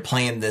time, they're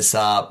playing this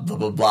up, blah,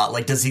 blah, blah.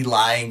 Like, does he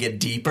lie and get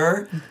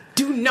deeper?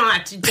 Do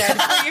not, Jed.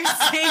 What you're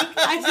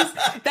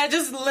saying, that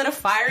just lit a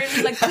fire in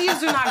me. Like, please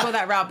do not go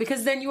that route,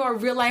 because then you are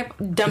real life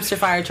dumpster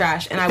fire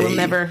trash, and I will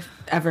never,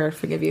 ever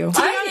forgive you.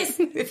 To be honest,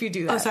 if you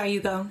do that. Oh, sorry,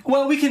 you go.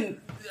 Well,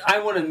 I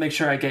want to make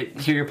sure I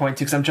hear your point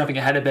too, because I'm jumping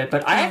ahead a bit,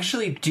 but I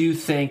actually do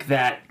think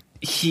that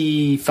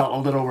he felt a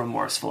little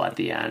remorseful at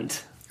the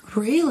end.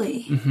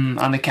 Really? Mm-hmm,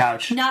 on the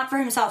couch. Not for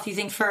himself, you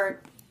think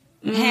for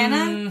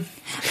Hannah?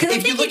 Because I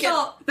think he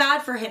felt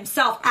bad for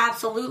himself,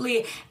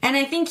 absolutely. And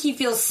I think he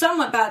feels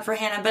somewhat bad for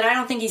Hannah, but I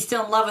don't think he's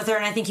still in love with her,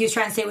 and I think he was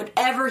trying to say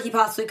whatever he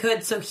possibly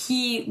could so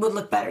he would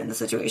look better in the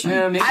situation.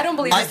 I don't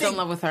believe he's still in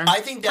love with her.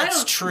 I think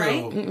that's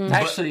true. Right?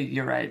 Actually,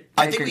 you're right.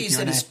 I think what you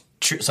said is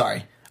true.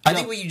 Sorry. I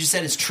think what you just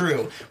said is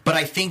true, but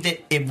I think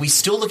that if we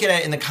still look at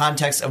it in the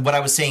context of what I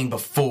was saying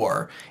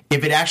before,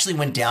 if it actually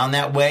went down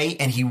that way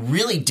and he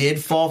really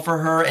did fall for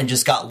her and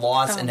just got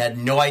lost and had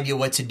no idea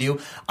what to do,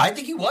 I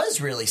think he was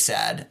really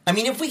sad. I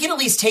mean, if we can at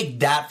least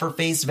take that for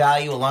face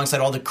value alongside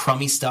all the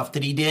crummy stuff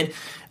that he did,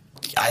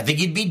 I think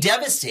he'd be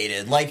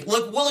devastated. Like,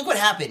 look what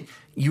happened.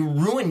 You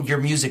ruined your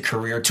music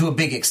career to a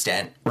big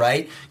extent,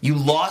 right? You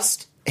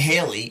lost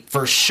Haley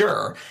for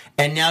sure,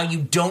 and now you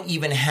don't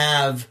even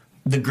have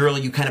the girl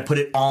you kind of put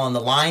it all on the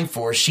line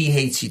for. She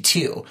hates you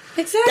too.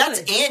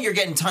 Exactly. And you're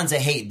getting tons of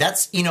hate.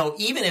 That's,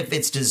 even if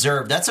it's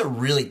deserved, that's a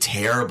really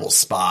terrible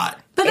spot.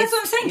 But that's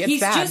what I'm saying. He's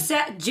sad. just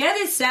sad. Jed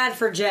is sad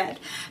for Jed.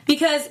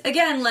 Because,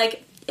 again,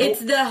 like, it's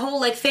the whole,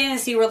 like,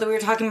 fantasy world that we were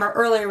talking about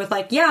earlier with,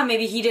 like, yeah,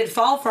 maybe he did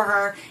fall for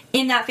her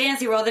in that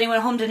fantasy world. Then he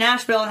went home to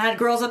Nashville and had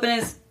girls up in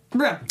his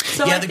room.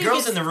 So yeah, I the think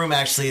girls in the room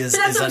actually is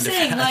that's what I'm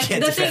saying. I Like,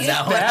 can't the defend thing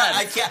that is one. bad.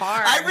 I can't.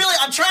 hard.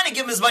 I'm trying to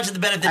give him as much of the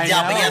benefit of the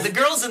doubt, but yeah, the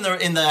girls in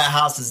the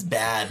house is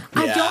bad.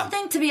 I Yeah. don't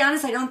think, to be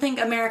honest, I don't think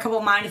America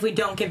will mind if we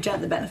don't give Jed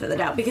the benefit of the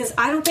doubt. Because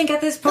I don't think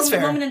at this fair.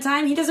 moment in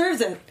time he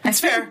deserves it. That's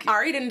fair.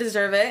 Ari didn't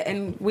deserve it,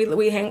 and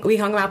we hung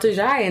him out to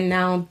dry, and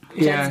now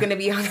Jed's going to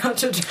be hung out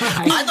to dry.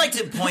 I'd like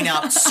to point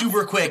out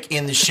super quick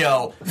in the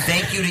show,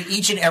 thank you to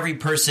each and every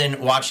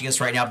person watching us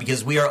right now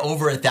because we are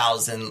over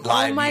 1,000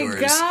 live Oh my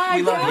viewers. God,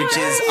 We love, which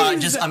is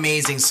guys. just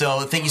amazing.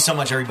 So thank you so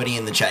much, everybody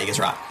in the chat. You guys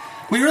rock.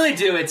 We really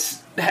do.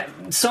 It's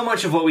so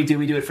much of what we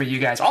do it for you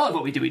guys. All of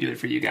what we do it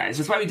for you guys.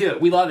 That's why we do it.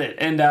 We love it.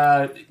 And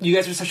you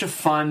guys are such a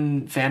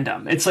fun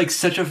fandom. It's like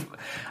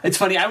it's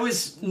funny. I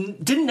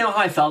didn't know how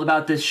I felt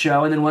about this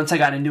show. And then once I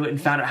got into it and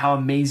found out how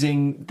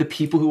amazing the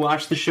people who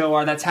watch the show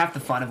are, that's half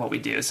the fun of what we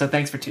do. So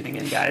thanks for tuning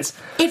in, guys.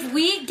 If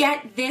we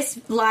get this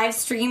live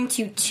stream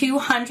to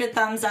 200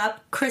 thumbs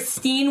up,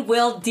 Christine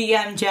will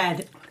DM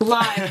Jed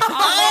live.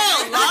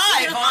 Oh,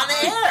 live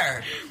on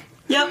air.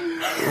 Yep.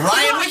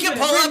 Ryan, we can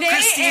pull up Renee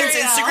Christine's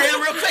Ariel.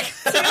 Instagram real quick.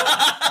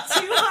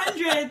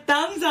 200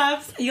 thumbs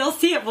ups. You'll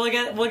see it. We'll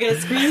get a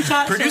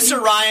screenshot. Producer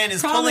Ryan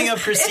is pulling up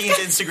Christine's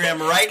Instagram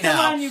right now.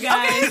 Come on, you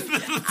guys.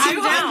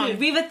 I'm down.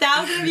 We have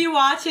 1,000 of you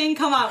watching.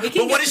 Come on, we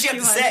can. But what get does she have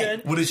to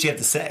 200. say? What does she have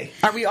to say?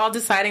 Are we all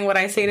deciding what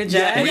I say to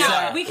Jed?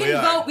 Yeah, we can We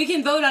are. vote. We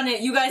can vote on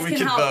it. You guys We can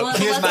can help. vote. Let's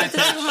Here's my get to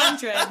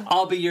 200.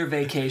 I'll be your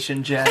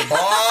vacation, Jed.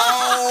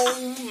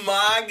 Oh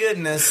my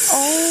goodness.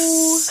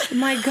 Oh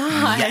my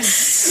God.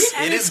 Yes.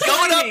 It is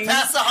exciting. going up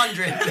past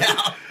 100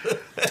 now.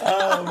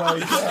 Oh my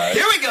god.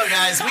 Here we go,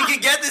 guys. We can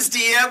get this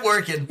DM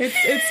working.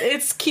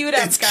 It's queued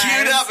up, It's guys.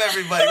 queued up,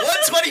 everybody.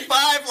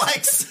 125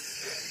 likes.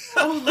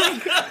 I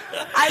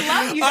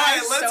love you All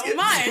guys right, let's so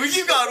much.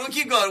 We'll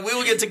keep going. We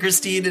will get to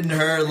Christine and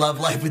her love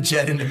life with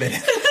Jed in a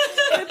minute.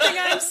 Good thing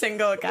I'm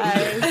single,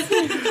 guys.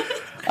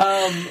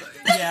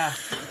 Yeah.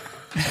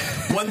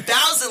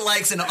 1,000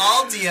 likes and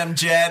all DM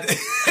Jed.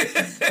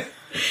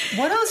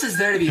 What else is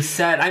there to be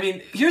said? I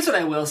mean, here's what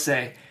I will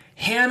say.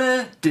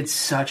 Hannah did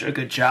such a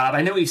good job.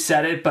 I know we've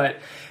said it, but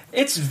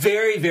it's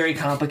very, very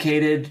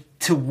complicated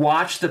to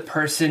watch the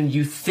person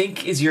you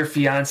think is your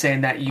fiance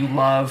and that you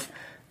love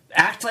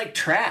act like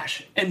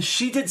trash. And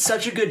she did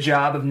such a good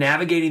job of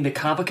navigating the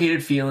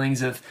complicated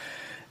feelings of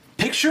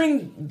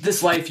picturing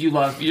this life you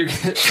love. You're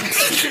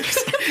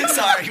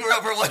Sorry, we're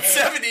over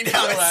 170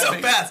 now. It's so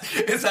fast.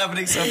 It's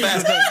happening so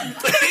fast.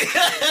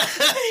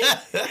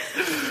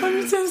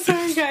 I'm so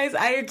sorry, guys.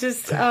 I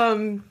just,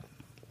 I'm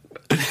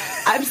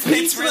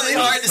It's really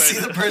hard to see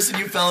the person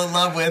you fell in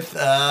love with.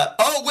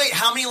 Oh, wait,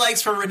 how many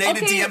likes for Renee to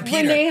DM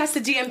Peter? Renee has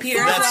to DM Peter.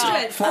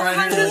 400.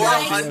 400.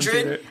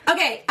 400?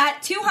 Okay,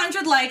 at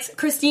 200 likes,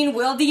 Christine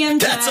will DM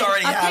Jed That's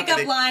already a happening.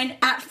 pickup line.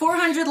 At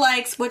 400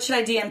 likes, what should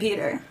I DM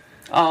Peter?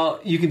 Oh,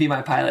 you can be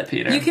my pilot,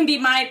 Peter. You can be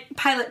my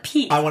pilot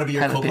Pete. I want to be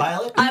your Pilot.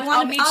 co-pilot? I want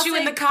I'll meet you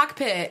in the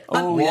cockpit.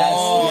 Oh, Whoa. yes.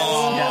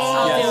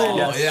 Oh,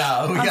 Yes.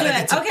 yeah. We I'll got do to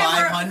get it. to Okay,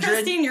 500.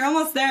 Christine, you're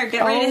almost there.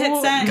 Get ready to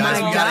hit send.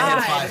 Guys, my we got to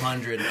hit God.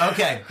 500.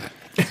 Okay.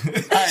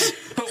 All right,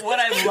 but what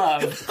I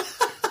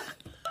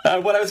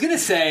love, what I was going to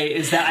say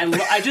is that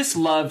I just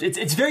loved,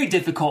 it's very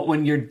difficult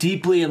when you're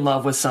deeply in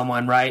love with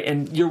someone, right?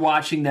 And you're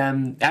watching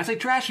them act like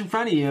trash in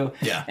front of you.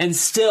 Yeah. And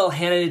still,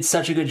 Hannah did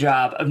such a good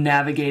job of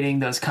navigating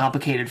those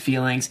complicated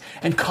feelings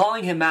and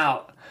calling him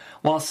out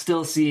while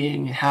still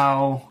seeing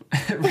how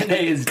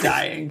Renee is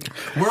dying.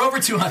 We're over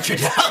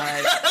 200 now. All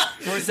right,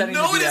 we're sending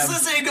No the one is DM.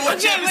 listening to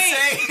what you have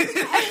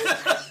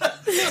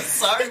to say.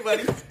 Sorry,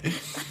 buddy.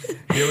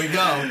 Here we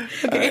go.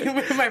 Okay,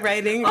 what am I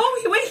writing?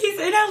 Oh, wait, he's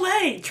in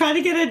LA trying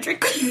to get a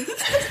drink.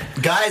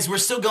 Guys, we're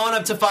still going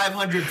up to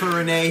 500 for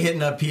Renee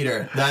hitting up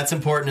Peter. That's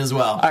important as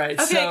well. All right,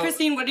 Okay, so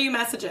Christine, what are you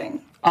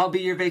messaging? I'll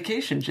be your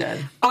vacation,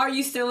 Jed. Are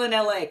you still in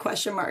LA?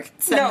 Question mark.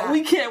 Send No, that.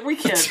 we can't.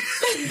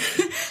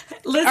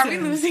 Listen. Are we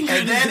losing?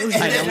 And then,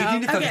 I know, we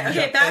need to focus on the show.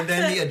 Okay, back and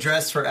then to the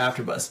address for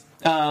AfterBuzz.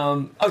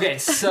 Okay,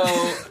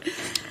 so,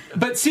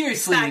 but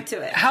seriously, Back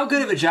to it. how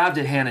good of a job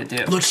did Hannah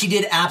do? Look, she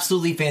did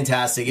absolutely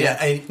fantastic.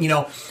 Yeah.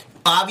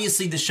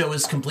 Obviously the show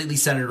is completely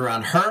centered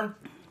around her.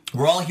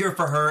 We're all here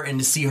for her and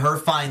to see her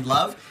find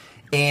love.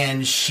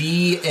 And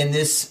she, in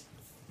this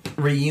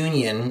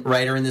reunion,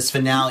 right, or in this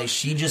finale,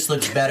 she just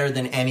looks better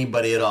than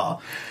anybody at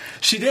all.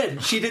 She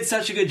did. She did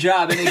such a good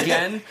job. And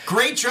again,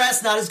 Great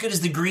dress, not as good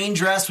as the green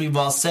dress. We've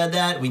all said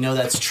that. We know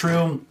that's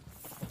true.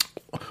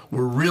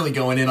 We're really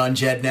going in on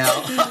Jed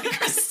now.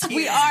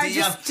 We are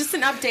just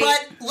an update.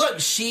 But look,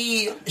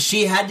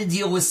 she had to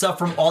deal with stuff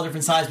from all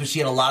different sides, but she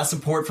had a lot of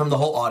support from the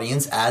whole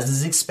audience, as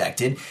is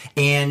expected.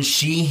 And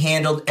she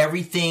handled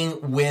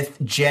everything with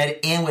Jed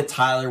and with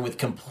Tyler with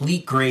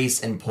complete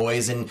grace and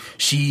poise. And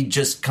she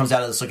just comes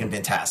out of this looking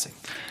fantastic.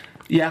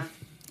 yeah.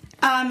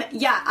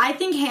 Yeah, I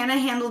think Hannah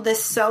handled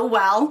this so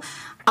well.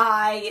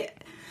 I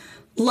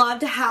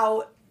loved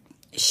how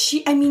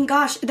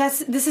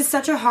this is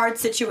such a hard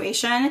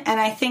situation, and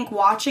I think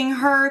watching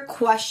her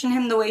question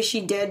him the way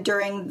she did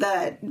during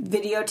the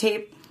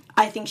videotape,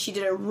 I think she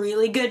did a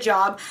really good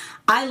job.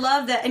 I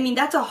love that. I mean,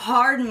 that's a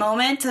hard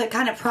moment to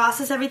kind of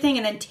process everything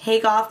and then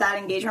take off that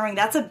engagement ring.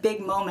 That's a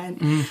big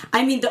moment.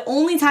 I mean, the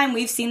only time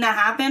we've seen that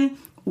happen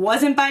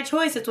wasn't by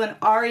choice. It's when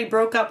Ari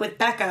broke up with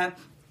Becca.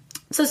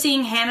 So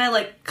seeing Hannah,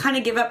 like, kind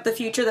of give up the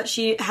future that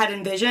she had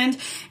envisioned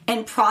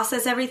and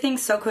process everything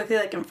so quickly,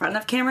 like, in front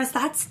of cameras,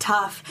 that's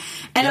tough.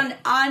 And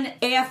on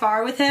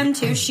AFR with him,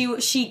 too,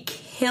 she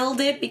killed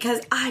it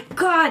because,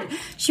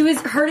 she was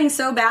hurting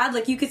so bad.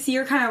 Like, you could see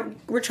her kind of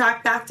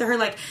retract back to her,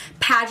 like,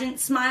 pageant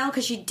smile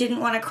because she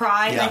didn't want to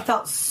cry. Yeah. And I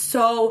felt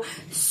so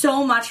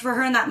much for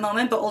her in that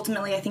moment, but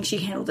ultimately I think she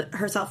handled it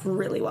herself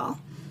really well.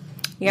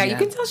 Yeah, you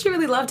can tell she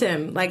really loved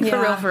him, like, for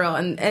real.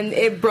 And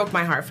it broke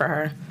my heart for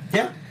her.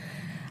 Yeah.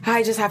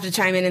 I just have to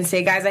chime in and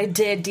say, guys, I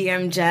did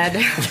DM Jed.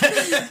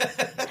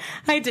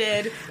 I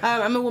did.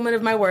 I'm a woman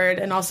of my word,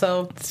 and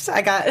also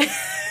I got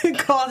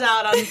called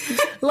out on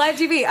live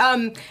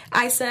TV.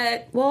 I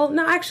said, well,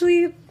 no,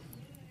 actually,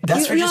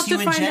 That's for you'll just have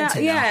you to and find Jen out. to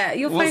know. Yeah,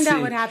 you'll find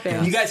out what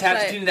happens. You guys have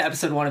But- to tune into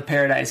episode 1 of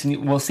Paradise,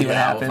 and we'll see what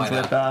Yeah, we'll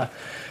happens find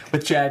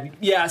with Jed.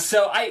 Yeah,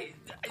 so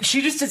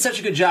she just did such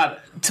a good job.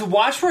 To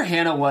watch where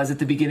Hannah was at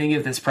the beginning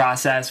of this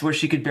process, where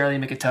she could barely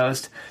make a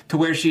toast, to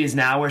where she is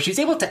now, where she's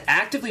able to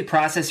actively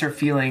process her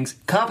feelings,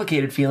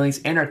 complicated feelings,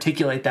 and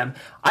articulate them.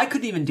 I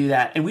couldn't even do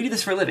that, and we do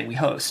this for a living. We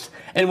host.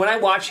 And when I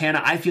watch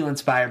Hannah, I feel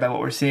inspired by what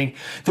we're seeing.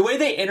 The way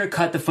they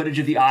intercut the footage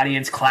of the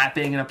audience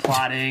clapping and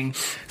applauding.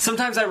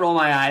 Sometimes I roll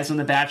my eyes when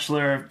The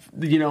Bachelor,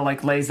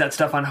 lays that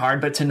stuff on hard,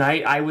 but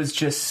tonight I was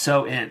just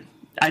so in.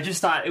 I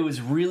just thought it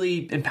was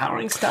really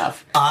empowering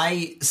stuff.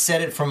 I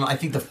said it from, I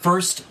think, the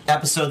first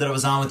episode that I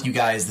was on with you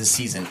guys this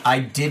season. I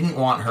didn't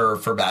want her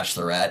for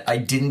Bachelorette. I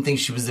didn't think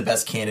she was the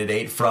best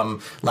candidate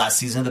from last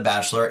season of The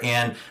Bachelor.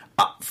 And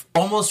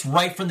almost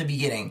right from the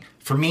beginning,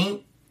 for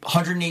me,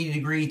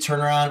 180-degree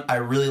turnaround. I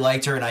really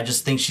liked her, and I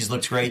just think she's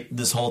looked great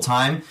this whole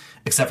time,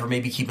 except for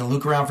maybe keeping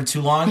Luke around for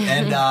too long.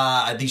 And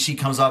I think she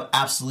comes off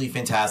absolutely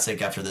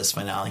fantastic after this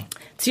finale.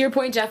 To your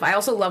point, Jeff, I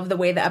also love the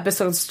way the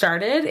episode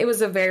started. It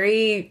was a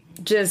very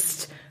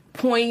just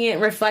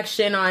poignant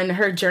reflection on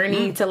her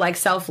journey to, like,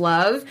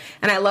 self-love.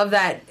 And I love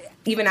that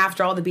even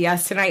after all the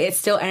BS tonight, it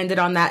still ended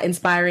on that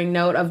inspiring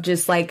note of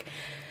just, like,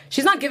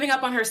 she's not giving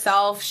up on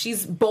herself.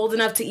 She's bold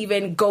enough to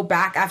even go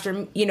back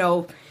after,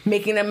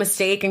 making a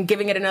mistake and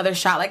giving it another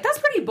shot. Like, that's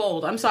pretty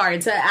bold. I'm sorry.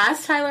 To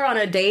ask Tyler on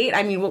a date,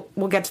 I mean,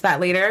 we'll get to that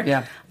later.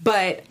 Yeah.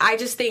 But I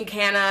just think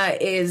Hannah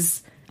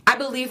is... I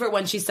believe her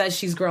when she says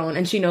she's grown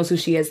and she knows who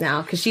she is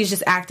now, because she's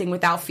just acting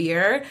without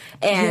fear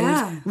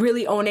and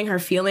really owning her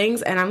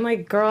feelings. And I'm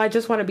like, girl, I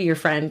just want to be your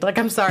friend. Like,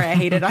 I'm sorry I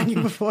hated on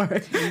you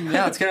before.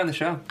 Yeah, let's get on the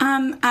show.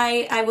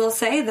 I will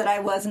say that I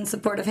was in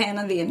support of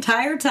Hannah the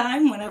entire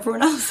time when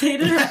everyone else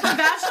hated her for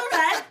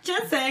Bachelorette.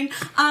 Just saying.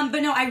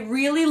 But no, I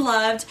really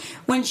loved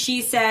when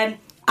she said,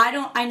 I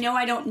know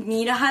I don't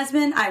need a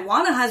husband. I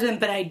want a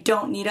husband, but I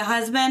don't need a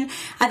husband.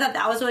 I thought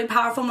that was a really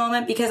powerful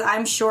moment, because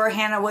I'm sure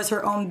Hannah was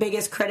her own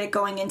biggest critic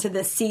going into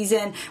this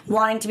season,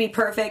 wanting to be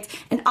perfect.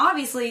 And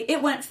obviously,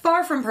 it went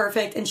far from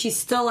perfect, and she's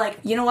still like,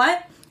 you know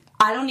what?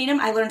 I don't need him.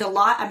 I learned a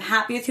lot. I'm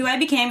happy with who I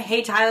became.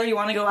 Hey, Tyler, you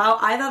want to go out?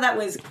 I thought that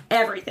was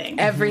everything.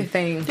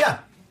 Everything. Yeah.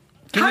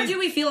 How do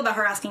we feel about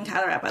her asking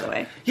Tyler out, by the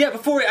way? Yeah, I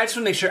just want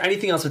to make sure,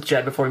 anything else with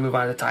Jed before we move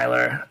on to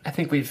Tyler? I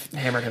think we've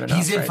hammered him enough.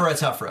 He's in for a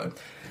tough road.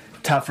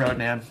 Tough road,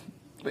 man.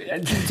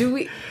 Do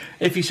we?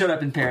 If he showed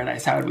up in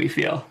Paradise, how would we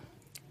feel?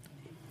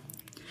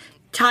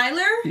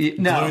 Tyler?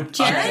 No.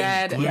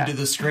 Jed? Glued Yeah. to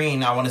the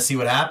screen. I want to see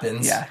what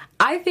happens. Yeah.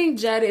 I think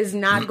Jed is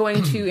not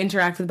going to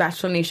interact with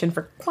Bachelor Nation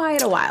for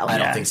quite a while. I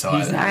don't Yeah, think so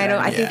he's either. not.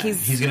 I think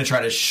he's going to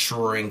try to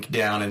shrink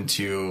down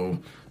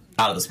into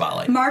out of the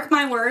spotlight. Mark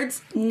my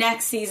words,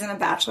 next season of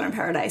Bachelor in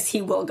Paradise,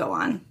 he will go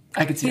on.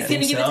 I could see He's it.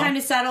 going to give it so? time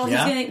to settle.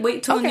 Yeah. He's going to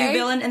wait till a new Okay.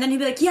 villain, and then he'll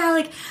be like, yeah,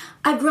 like,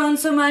 I've grown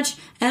so much,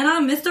 and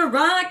I'm Mr.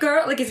 Right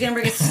Girl. Like, he's going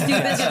to bring a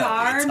stupid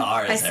guitar.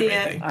 Guitar I is see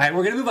everything. it. All right,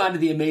 we're going to move on to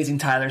the amazing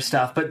Tyler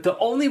stuff, but the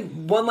only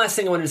one last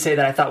thing I wanted to say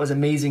that I thought was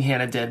amazing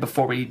Hannah did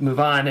before we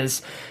move on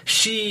is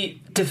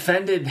she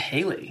defended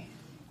Haley.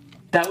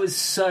 That was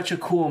such a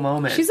cool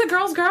moment. she's a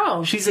girl's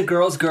girl. She's a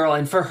girl's girl,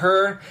 and for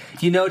her,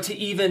 to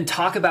even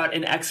talk about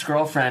an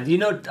ex-girlfriend,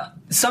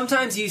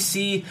 sometimes you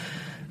see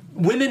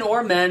women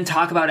or men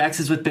talk about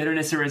exes with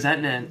bitterness or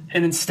resentment,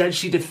 and instead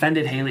she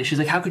defended Haley. She's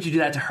like, how could you do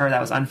that to her?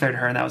 That was unfair to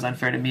her, and that was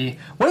unfair to me.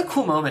 What a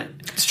cool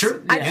moment. It's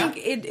true. I think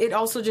it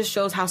also just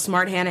shows how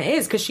smart Hannah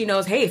is, because she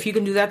knows, hey, if you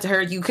can do that to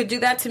her, you could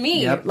do that to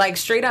me. Yep. Like,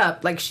 straight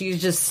up. Like,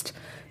 she's just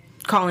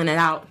calling it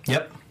out.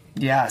 Yep.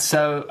 Yeah,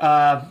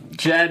 so,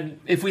 Jed,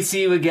 if we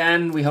see you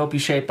again, we hope you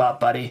shape up,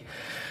 buddy.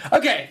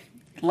 Okay,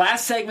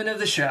 last segment of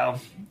the show.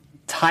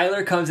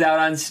 Tyler comes out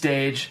on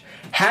stage.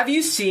 Have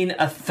you seen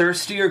a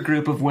thirstier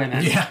group of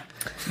women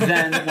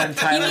than when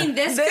Tyler... You mean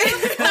this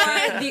group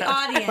or the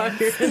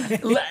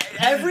audience?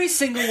 Every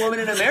single woman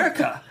in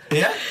America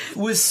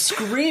was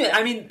screaming.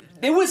 I mean,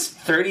 it was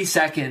 30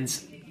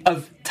 seconds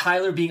of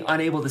Tyler being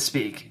unable to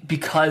speak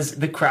because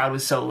the crowd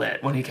was so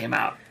lit when he came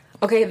out.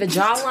 Okay, the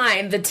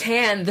jawline, the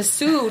tan, the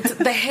suit,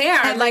 the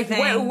hair. Like,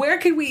 where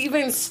could we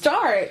even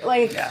start?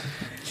 Like,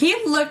 he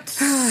looked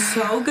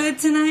so good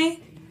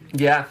tonight.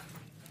 Yeah.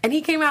 And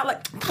he came out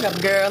like, what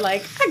up, girl?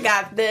 Like, I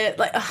got this.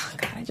 Like, oh,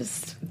 God, I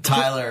just...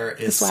 Tyler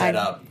is set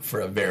up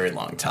for a very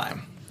long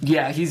time.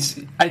 Yeah, he's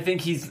got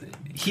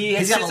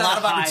a lot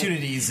of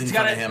opportunities in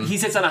front of him. He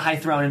sits on a high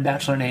throne in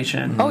Bachelor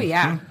Nation. Oh,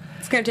 yeah.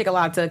 It's going to take a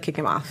lot to kick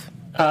him off.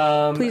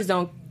 Please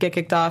don't get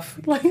kicked off.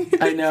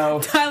 I know.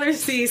 Tyler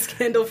C.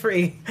 scandal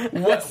free.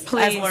 Please.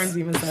 As Lauren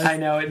Zima says. I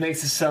know, it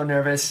makes us so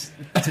nervous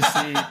to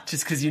see,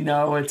 just because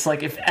it's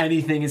like if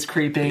anything is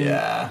creeping,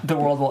 the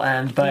world will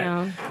end.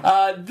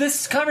 But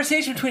this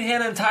conversation between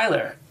Hannah and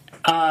Tyler,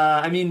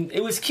 I mean,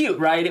 it was cute,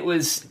 right?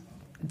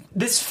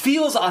 This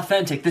feels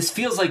authentic. This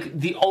feels like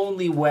the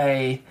only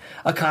way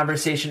a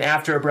conversation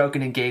after a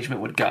broken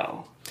engagement would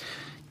go.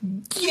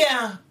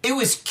 Yeah, it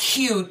was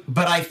cute,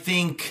 but I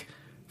think...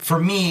 For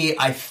me,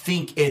 I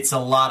think it's a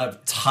lot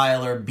of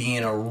Tyler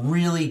being a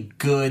really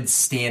good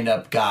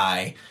stand-up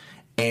guy,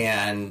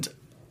 and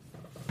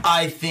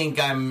I think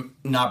I'm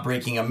not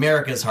breaking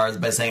America's hearts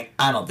by saying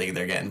I don't think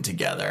they're getting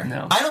together.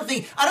 No. I don't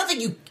think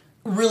you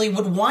really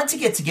would want to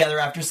get together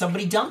after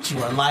somebody dumped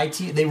you and lied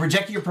to you. They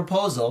rejected your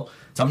proposal,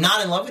 so I'm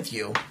not in love with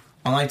you.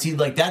 I'm lied to you,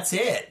 like, that's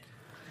it.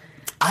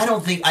 I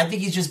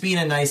think he's just being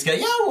a nice guy.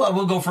 Yeah, well,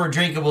 we'll go for a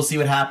drink and we'll see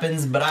what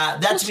happens. But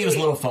that to me was a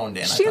little phoned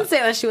in. She didn't say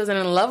that she wasn't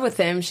in love with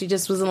him. She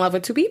just was in love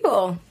with two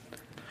people.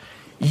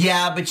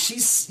 Yeah, but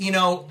she's,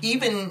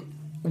 even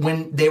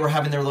when they were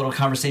having their little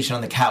conversation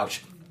on the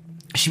couch,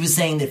 she was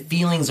saying that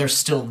feelings are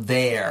still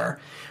there,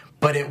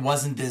 but it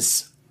wasn't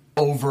this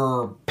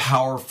over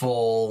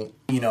powerful,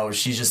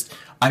 she's just...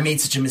 I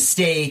made such a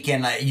mistake,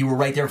 and you were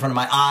right there in front of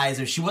my eyes.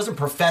 Or she wasn't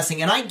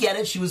professing, and I get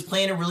it. She was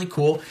playing it really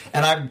cool,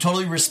 and I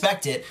totally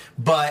respect it.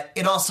 But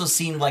it also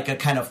seemed like a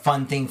kind of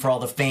fun thing for all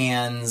the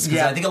fans.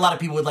 Because I think a lot of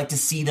people would like to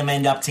see them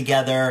end up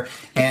together,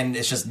 and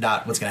it's just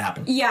not what's going to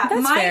happen. Yeah,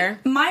 that's fair.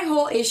 My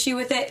whole issue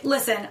with it,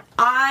 listen,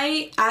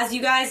 as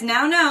you guys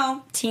now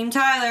know, Team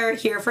Tyler,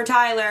 here for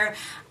Tyler.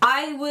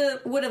 I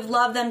would have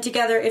loved them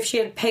together if she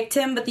had picked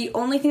him, but the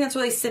only thing that's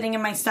really sitting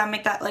in my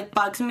stomach that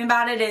bugs me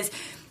about it is...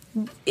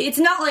 It's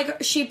not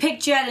like she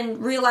picked Jed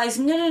and realized,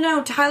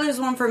 no, Tyler's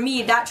one for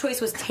me. That choice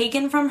was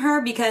taken from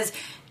her because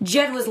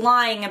Jed was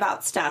lying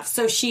about stuff.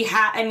 So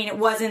it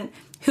wasn't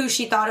who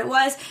she thought it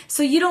was.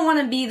 So you don't want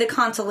to be the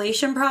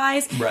consolation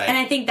prize. Right. And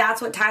I think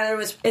that's what Tyler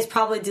is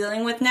probably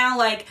dealing with now.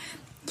 Like,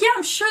 yeah,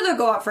 I'm sure they'll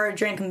go out for a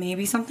drink.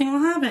 Maybe something will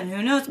happen.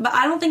 Who knows? But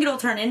I don't think it'll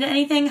turn into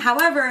anything.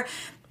 However...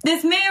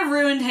 This may have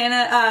ruined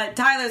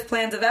Tyler's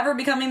plans of ever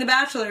becoming the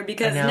Bachelor,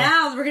 because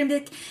now we're going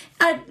to be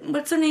like,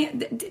 what's her name?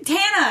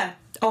 Tana.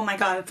 Oh my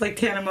God, it's like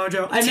Tana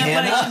Mojo. I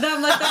know,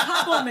 like the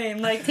couple name,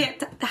 like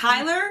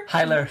Tyler.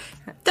 Tyler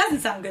doesn't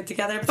sound good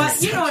together, but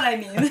you know what I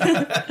mean.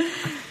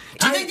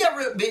 Do you think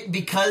that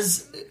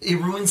because it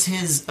ruins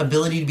his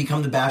ability to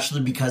become the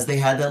Bachelor because they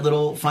had that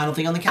little final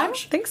thing on the couch? I don't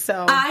think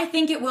so. I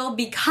think it will,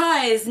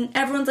 because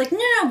everyone's like,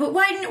 no, but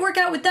why didn't it work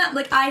out with them?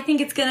 Like, I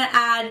think it's going to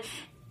add.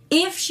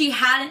 If she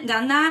hadn't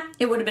done that,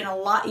 it would have been a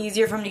lot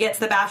easier for him to get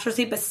to the Bachelor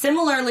seat. But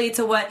similarly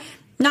to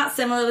not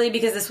similarly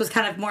because this was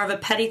kind of more of a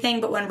petty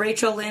thing, but when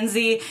Rachel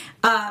Lindsay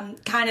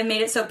kind of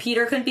made it so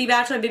Peter couldn't be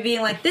Bachelor by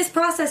being like, this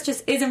process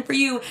just isn't for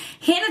you.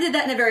 Hannah did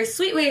that in a very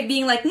sweet way of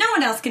being like, no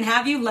one else can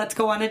have you. Let's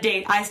go on a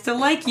date. I still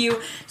like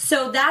you.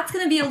 So that's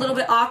going to be a little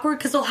bit awkward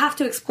because they'll have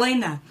to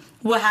explain that.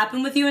 What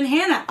happened with you and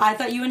Hannah? I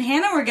thought you and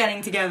Hannah were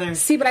getting together.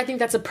 See, but I think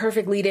that's a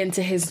perfect lead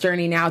into his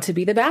journey now to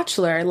be the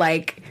Bachelor.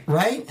 Like,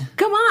 right?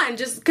 Come on,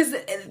 just because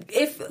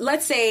if,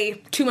 let's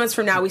say, 2 months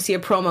from now we see a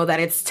promo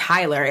that it's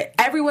Tyler,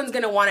 everyone's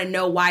going to want to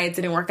know why it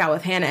didn't work out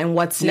with Hannah and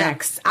what's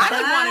next. I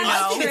would want to know.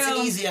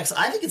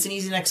 I think it's an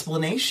easy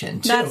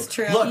explanation, too. That's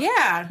true. Look,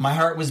 yeah. My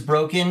heart was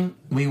broken.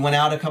 We went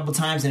out a couple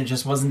times and it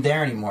just wasn't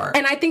there anymore.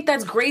 And I think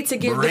that's great to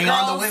give Bring the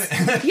girls. on the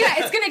women. Yeah,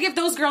 it's going to give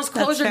those girls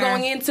closure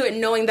going into it,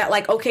 knowing that,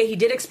 like, okay, he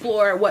did explore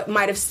what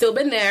might have still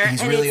been there,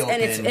 He's and really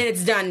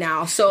it's done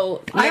now.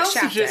 So I next also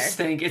chapter. just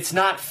think it's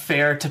not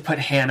fair to put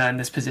Hannah in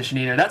this position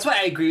either. That's why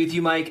I agree with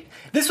you, Mike.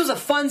 This was a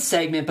fun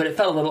segment, but it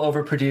felt a little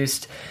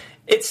overproduced.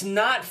 It's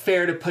not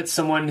fair to put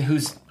someone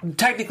who's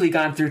technically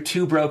gone through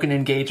 2 broken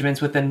engagements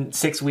within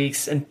 6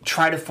 weeks and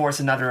try to force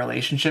another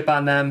relationship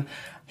on them.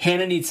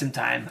 Hannah needs some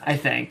time, I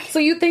think. So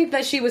you think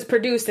that she was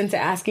produced into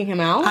asking him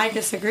out? I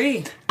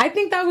disagree. I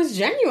think that was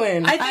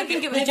genuine. I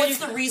think it was What's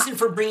the reason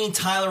for bringing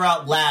Tyler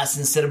out last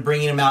instead of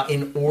bringing him out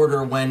in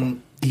order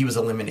when he was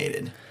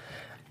eliminated?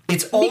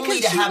 It's only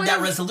Because to she have that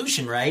would've-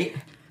 resolution, right?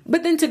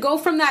 But then to go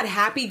from that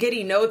happy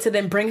giddy note to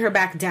then bring her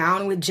back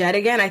down with Jed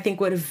again, I think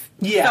would have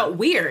felt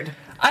weird.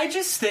 I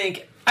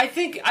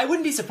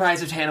wouldn't be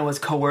surprised if Hannah was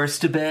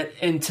coerced a bit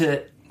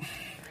into.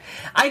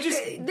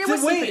 There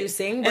was some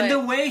producing, but and the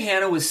way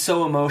Hannah was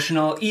so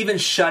emotional, even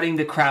shutting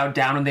the crowd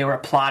down when they were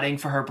applauding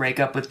for her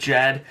breakup with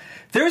Jed,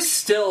 there's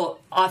still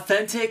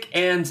authentic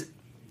and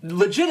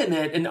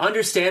legitimate and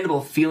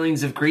understandable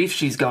feelings of grief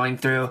she's going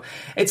through.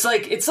 It's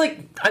like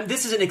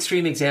this is an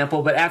extreme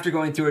example, but after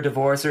going through a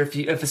divorce or if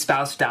a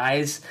spouse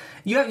dies,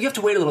 you have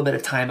to wait a little bit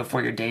of time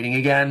before you're dating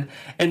again.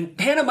 And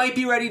Hannah might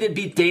be ready to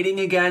be dating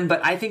again,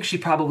 but I think she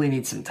probably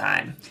needs some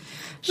time.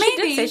 she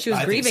did say she was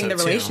I think grieving so, the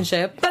too.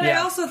 relationship. But I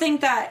Yeah. also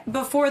think that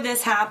before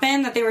this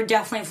happened, that they were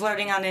definitely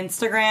flirting on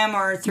Instagram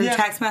or through Yeah.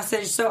 text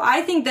message. So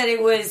I think that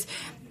it was,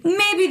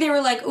 maybe they were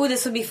like, oh,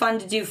 this would be fun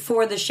to do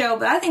for the show.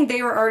 But I think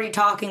they were already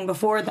talking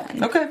before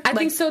then. Okay. I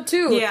think so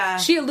too. Yeah.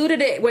 She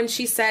alluded it when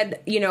she said,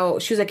 she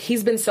was like,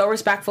 he's been so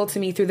respectful to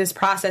me through this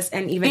process,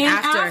 and even And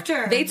after.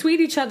 after. They tweet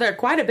each other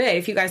quite a bit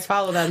if you guys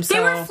follow them. They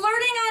So were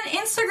flirting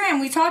on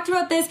Instagram. We talked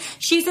about this.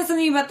 She said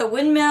something about the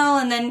windmill,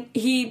 and then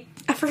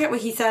I forget what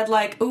he said,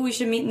 like, oh, we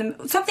should meet in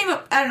the... Something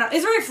about... I don't know.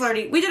 It's very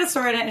flirty. We did a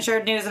story on it in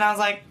Shared News, and I was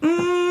like,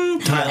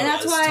 And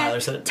that's why Tyler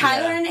said it.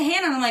 Tyler Yeah. and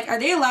Hannah, I'm like, are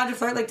they allowed to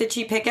flirt? Like, did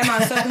she pick him? I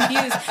was so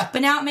confused.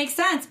 But now it makes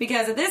sense,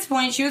 because at this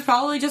point, she was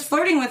probably just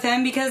flirting with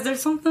him because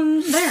there's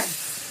something there.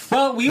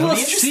 Well, we will be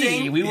interesting.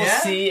 see. We will Yeah.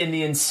 see in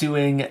the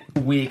ensuing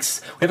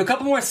weeks. We have a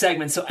couple more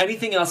segments, so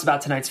anything else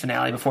about tonight's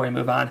finale before we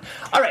move on?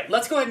 All right,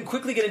 let's go ahead and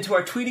quickly get into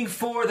our tweeting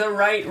for the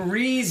right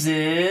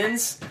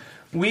reasons.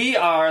 We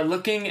are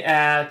looking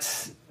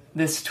at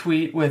this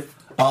tweet with...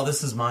 Oh,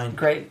 this is mine.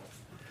 Great.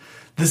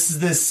 This is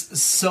this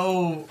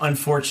so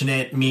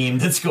unfortunate meme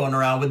that's going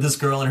around with this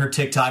girl and her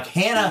TikTok.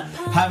 Hannah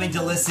having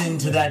to listen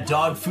to that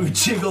dog food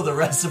jingle the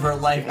rest of her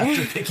life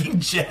after picking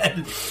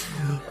Jed.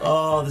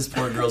 Oh, this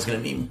poor girl's gonna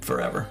meme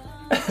forever.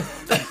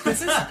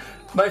 This is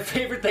my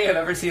favorite thing I've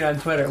ever seen on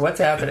Twitter. What's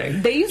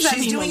happening? they use that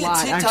She's meme doing a a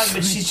lot. TikTok, actually.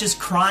 but she's just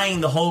crying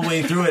the whole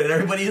way through it. And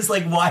everybody is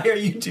like, why are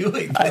you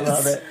doing this? I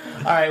love it.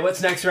 All right,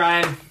 what's next,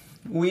 Ryan?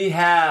 We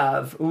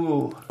have...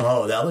 Ooh.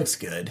 Oh, that looks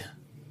good.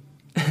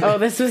 Oh,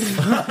 this was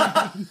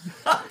fun.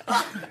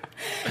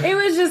 It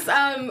was just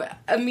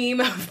a meme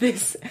of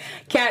this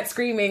cat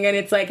screaming, and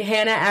it's like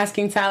Hannah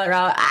asking Tyler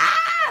out,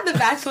 the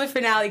Bachelor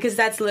finale, because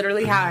that's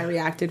literally how I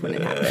reacted when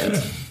it happened.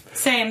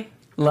 Same.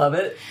 Love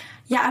it.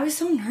 Yeah, I was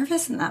so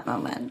nervous in that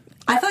moment.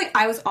 I felt like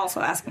I was also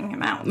asking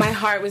him out. My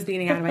heart was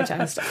beating out of my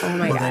chest. Oh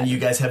my Well, god. then you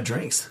guys have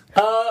drinks.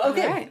 Okay. All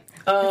right.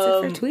 That's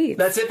it for tweets.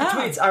 That's it for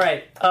tweets. All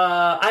right.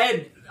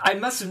 I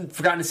must have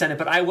forgotten to send it,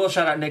 but I will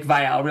shout out Nick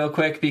Vial real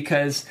quick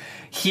because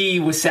he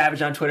was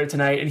savage on Twitter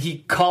tonight, and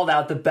he called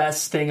out the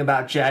best thing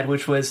about Jed,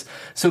 which was,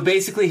 so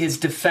basically his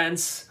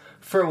defense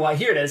for why.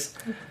 Here it is.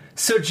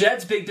 So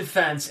Jed's big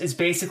defense is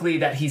basically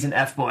that he's an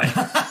F-boy.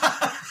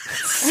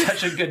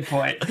 Such a good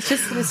point.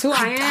 It's who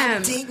I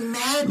am. Date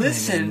Madden.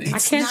 Listen,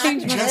 It's can't not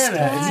change my just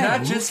Hannah, it's not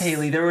Madden. just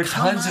Haley. There were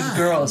Come tons of on.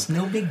 girls.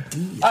 No big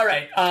deal. All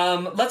right,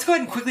 let's go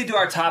ahead and quickly do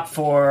our top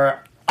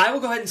four. I will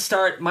go ahead and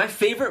start. My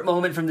favorite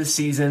moment from this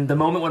season, the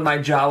moment when my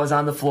jaw was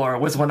on the floor,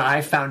 was when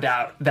I found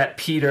out that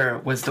Peter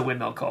was the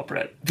windmill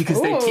culprit.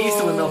 Because they teased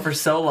the windmill for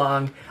so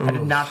long, I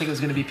did not think it was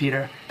going to be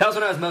Peter. That was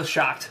when I was most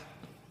shocked.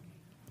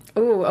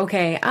 Ooh,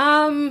 okay.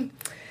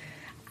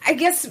 I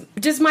guess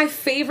just my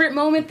favorite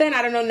moment then,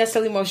 I don't know,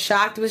 necessarily most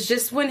shocked, was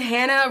just when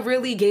Hannah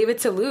really gave it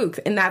to Luke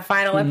in that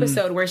final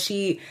episode where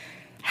she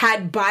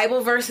had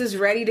Bible verses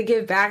ready to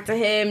give back to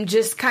him,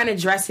 just kind of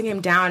dressing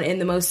him down in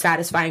the most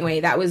satisfying way.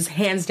 That was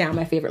hands down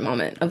my favorite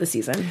moment of the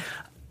season.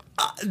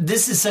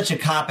 This is such a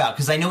cop-out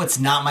because I know it's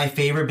not my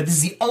favorite, but this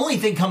is the only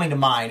thing coming to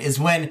mind is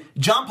when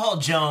John Paul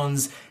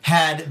Jones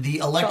had the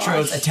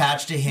electrodes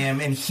attached to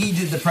him and he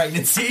did the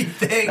pregnancy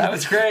thing. That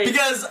was great.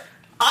 Because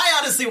I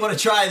honestly want to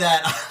try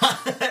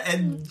that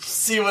and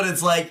see what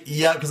it's like.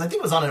 Yeah, because I think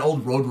it was on an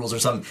old Road Rules or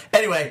something.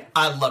 Anyway,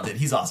 I loved it.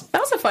 He's awesome. That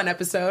was a fun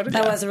episode.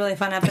 That was a really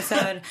fun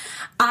episode.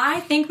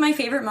 I think my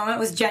favorite moment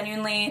was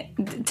genuinely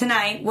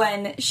tonight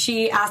when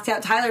she asked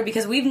out Tyler,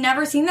 because we've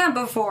never seen that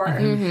before.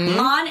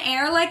 On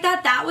air like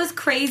that. That was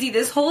crazy.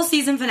 This whole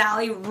season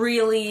finale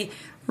really,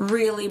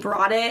 really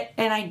brought it.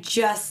 And I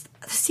just...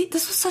 See,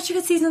 this was such a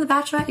good season of The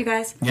Bachelorette, you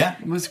guys. Yeah.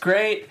 It was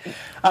great.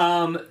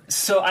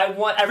 So I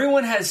want...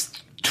 Everyone has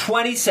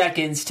 20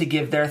 seconds to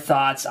give their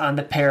thoughts on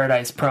the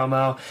Paradise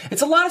promo.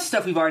 It's a lot of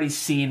stuff we've already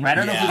seen, right? I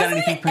don't know if we got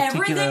anything Everything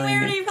particularly... we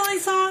already really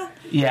saw.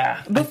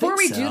 Yeah. Before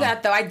we think do so.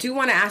 that, though, I do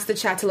want to ask the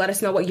chat to let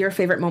us know what your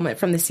favorite moment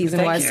from the season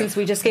Thank was, you. since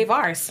we just gave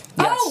ours.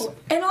 Yes. Oh,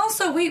 and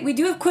also, we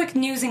do have quick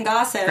news and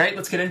gossip. Great,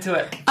 let's get into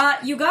it.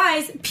 You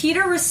guys,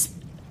 Peter...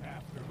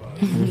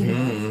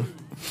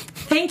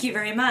 Thank you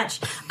very much.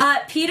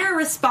 Peter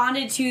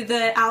responded to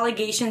the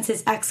allegations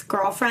his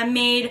ex-girlfriend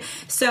made.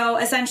 So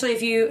essentially,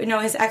 if you know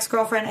his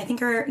ex-girlfriend, I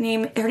think her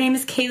name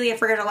is Kaylee. I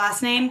forget her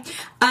last name.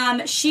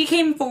 She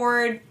came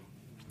forward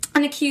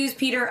and accused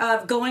Peter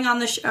of going on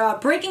the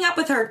breaking up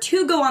with her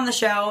to go on the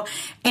show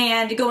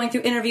and going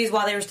through interviews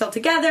while they were still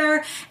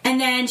together.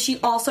 And then she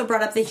also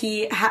brought up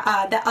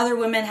that other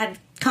women had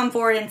come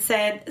forward and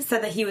said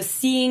that he was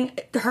seeing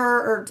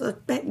her or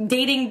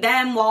dating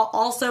them while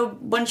also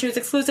when she was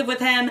exclusive with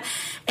him.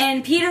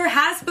 And Peter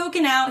has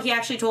spoken out. He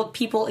actually told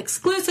People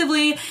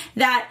exclusively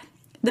that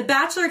the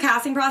Bachelor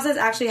casting process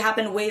actually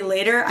happened way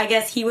later. I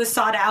guess he was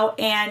sought out,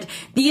 and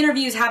the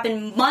interviews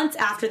happened months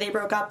after they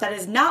broke up. That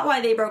is not why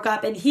they broke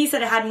up, and he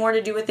said it had more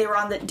to do with they were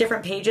on the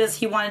different pages.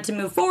 He wanted to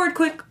move forward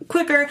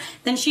quicker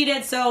than she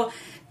did, so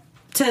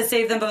to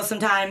save them both some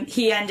time,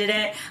 he ended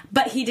it.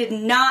 But he did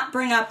not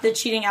bring up the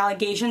cheating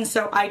allegations,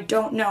 so I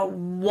don't know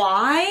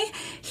why.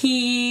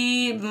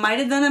 He might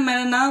have done it, might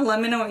have not. Let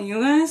me know what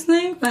you guys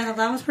think. I thought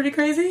that was pretty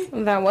crazy.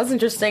 That was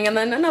interesting. And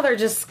then another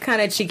just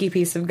kind of cheeky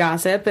piece of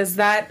gossip is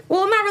that,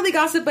 well, not really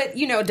gossip, but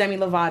you know Demi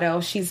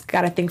Lovato, she's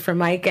got a thing for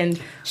Mike, and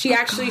she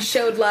actually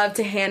showed love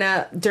to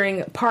Hannah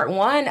during part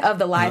 1 of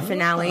the live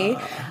finale.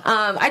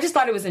 I just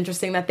thought it was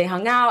interesting that they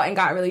hung out and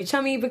got really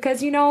chummy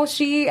because, you know,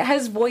 she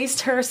has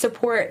voiced her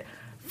support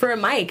for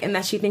Mike and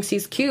that she thinks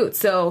he's cute.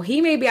 So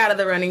he may be out of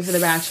the running for The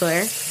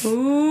Bachelor.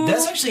 Ooh.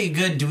 That's actually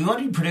good. Do we want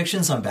to do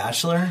predictions on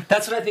Bachelor?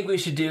 That's what I think we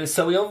should do.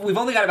 So we've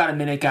only got about a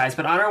minute, guys,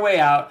 but on our way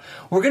out,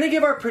 we're going to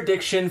give our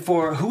prediction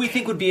for who we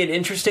think would be an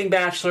interesting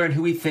Bachelor and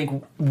who we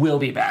think will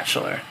be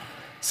Bachelor.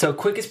 So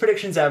quickest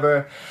predictions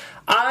ever.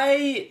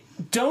 I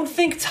don't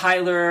think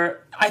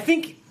Tyler... I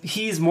think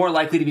he's more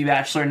likely to be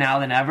Bachelor now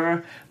than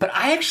ever, but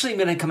I actually am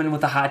going to come in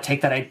with a hot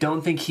take that I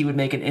don't think he would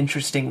make an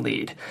interesting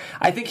lead.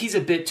 I think he's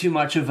a bit too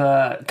much of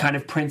a kind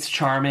of Prince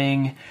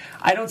Charming.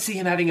 I don't see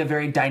him having a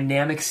very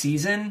dynamic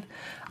season.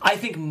 I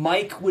think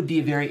Mike would be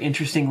a very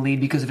interesting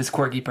lead because of his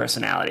quirky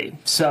personality.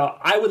 So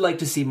I would like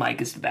to see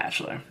Mike as the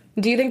Bachelor.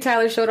 Do you think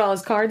Tyler showed all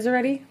his cards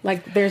already?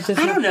 Like, there's just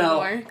I don't know.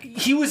 More?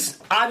 He was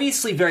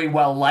obviously very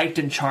well liked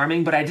and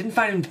charming, but I didn't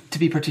find him to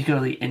be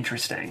particularly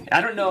interesting.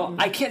 I don't know.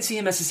 I can't see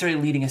him necessarily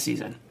leading a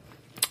season.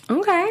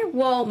 Okay,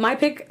 well, my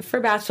pick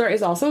for Bachelor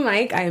is also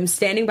Mike. I am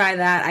standing by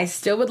that. I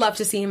still would love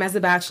to see him as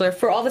the Bachelor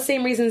for all the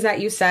same reasons that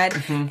you said,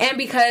 and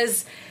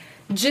because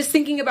just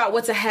thinking about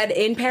what's ahead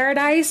in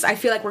Paradise, I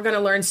feel like we're going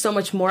to learn so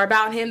much more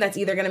about him that's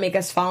either going to make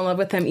us fall in love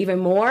with him even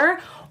more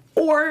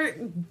or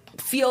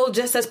feel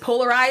just as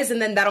polarized, and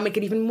then that'll make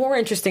it even more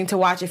interesting to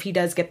watch if he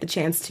does get the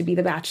chance to be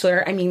the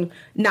Bachelor. I mean,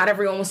 not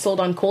everyone was sold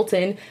on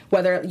Colton,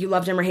 whether you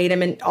loved him or hate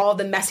him, and all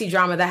the messy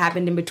drama that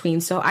happened in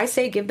between. So I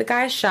say give the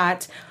guy a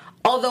shot.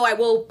 Although I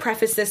will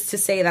preface this to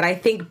say that I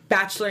think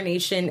Bachelor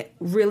Nation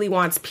really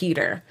wants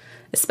Peter,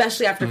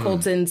 especially after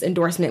Colton's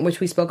endorsement, which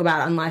we spoke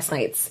about on last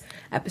night's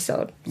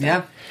episode.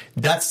 Yeah.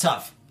 That's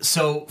tough.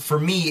 So for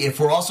me, if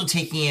we're also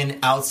taking in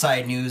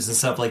outside news and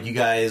stuff like you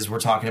guys were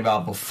talking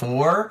about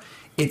before,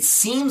 it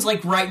seems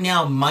like right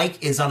now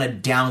Mike is on a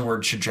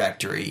downward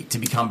trajectory to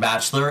become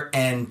Bachelor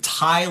and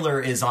Tyler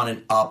is on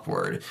an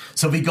upward.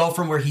 So if we go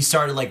from where he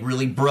started like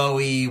really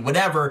bro-y,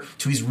 whatever,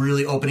 to he's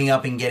really opening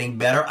up and getting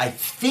better, I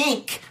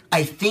think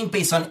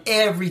based on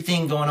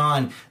everything going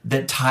on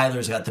that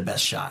Tyler's got the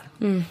best shot.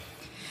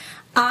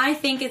 I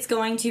think it's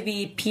going to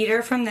be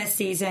Peter from this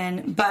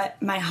season, but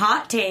my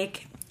hot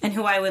take and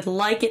who I would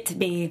like it to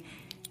be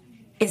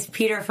is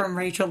Peter from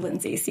Rachel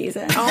Lindsay's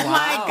season. Oh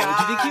my God.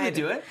 Do you think he would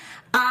do it?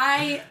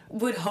 I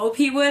would hope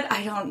he would.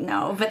 I don't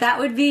know. But I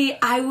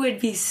would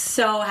be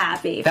so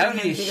happy. That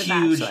would be a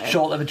huge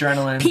jolt of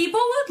adrenaline. People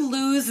would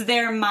lose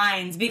their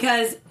minds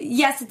because,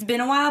 yes, it's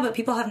been a while, but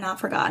people have not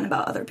forgotten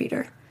about other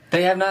Peter.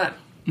 They have not.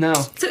 No.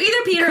 So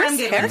either Peter Chris I'm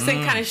good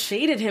Harrison kind of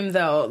shaded him,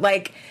 though.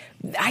 Like,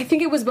 I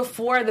think it was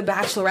before The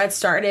Bachelorette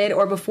started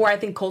or before I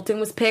think Colton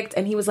was picked,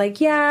 and he was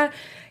like, yeah,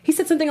 he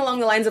said something along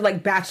the lines of,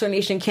 like, Bachelor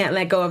Nation can't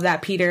let go of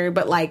that Peter,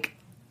 but, like,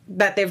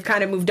 that they've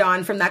kind of moved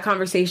on from that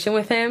conversation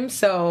with him.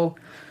 So,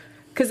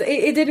 because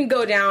it didn't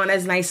go down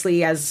as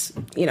nicely as,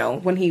 you know,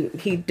 when he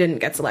didn't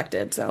get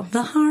selected. So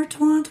the heart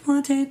want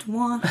it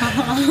want.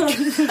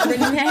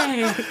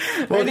 Renee.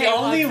 Well, the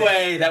only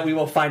way that we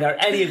will find out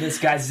any of this,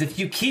 guys, is if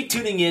you keep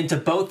tuning in to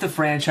both the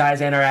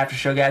franchise and our after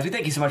show, guys. We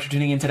thank you so much for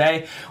tuning in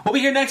today. We'll be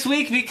here next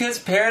week because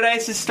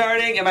Paradise is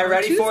starting. Am I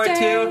ready for it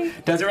too?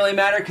 Doesn't really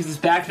matter because it's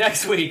back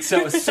next week.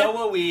 So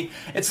will we.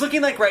 It's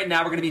looking like right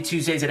now we're going to be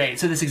Tuesdays at 8,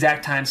 so this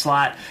exact time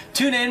slot.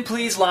 Tune in,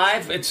 please,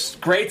 live. It's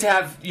great to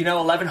have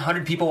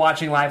 1,100 people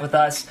watching live with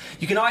us.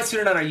 You can always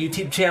tune in on our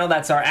YouTube channel.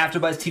 That's our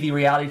AfterBuzz TV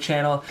reality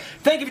channel.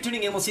 Thank you for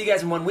tuning in. We'll see you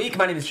guys in 1 week.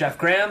 My name is Jeff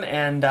Graham,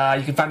 and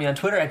you can find me on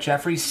Twitter at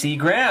Jeffrey C.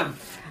 Graham.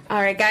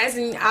 All right, guys,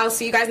 and I'll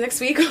see you guys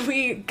next week when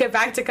we get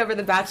back to cover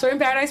the Bachelor in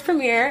Paradise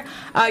premiere.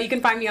 You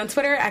can find me on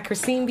Twitter at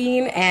Christine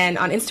Bean and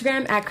on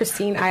Instagram at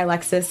Christine I.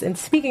 Alexis. And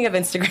speaking of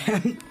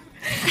Instagram,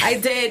 I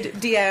did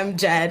DM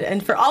Jed,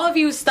 and for all of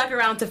you who stuck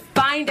around to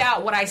find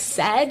out what I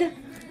said,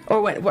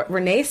 or what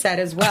Renee said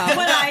as well.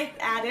 What I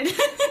added.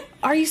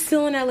 Are you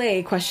still in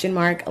LA? ?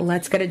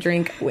 Let's get a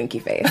drink. Winky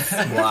face.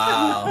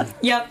 Wow.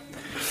 Yep.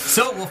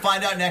 So we'll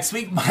find out next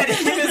week. My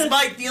name is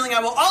Mike Feeling. I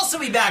will also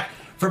be back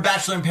for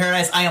Bachelor in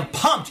Paradise. I am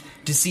pumped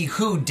to see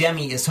who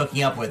Demi is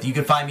hooking up with. You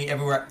can find me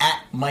everywhere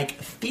at Mike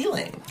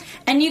Feeling.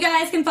 And you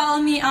guys can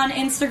follow me on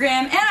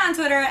Instagram and on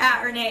Twitter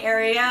at Renee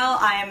Ariel.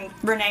 I am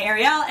Renee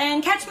Ariel,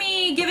 and catch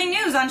me giving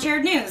news on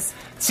Shared News.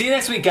 See you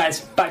next week,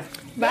 guys. Bye.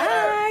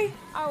 Bye.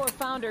 Our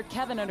founder,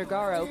 Kevin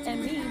Undergaro,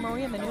 and me,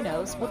 Maria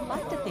Menounos, would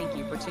like to thank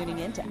you for tuning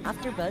in to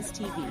AfterBuzz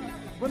TV.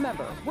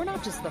 Remember, we're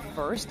not just the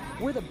first,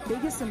 we're the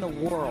biggest in the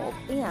world,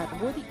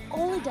 and we're the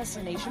only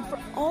destination for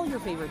all your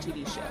favorite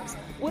TV shows.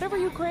 Whatever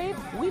you crave,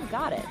 we've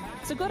got it.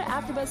 So go to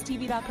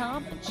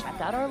AfterBuzzTV.com and check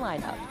out our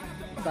lineup.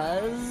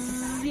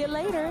 Buzz you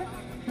later.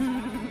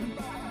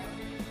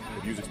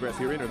 The views expressed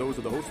herein are those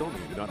of the host only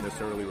and do not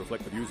necessarily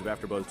reflect the views of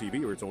AfterBuzz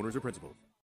TV or its owners or principals.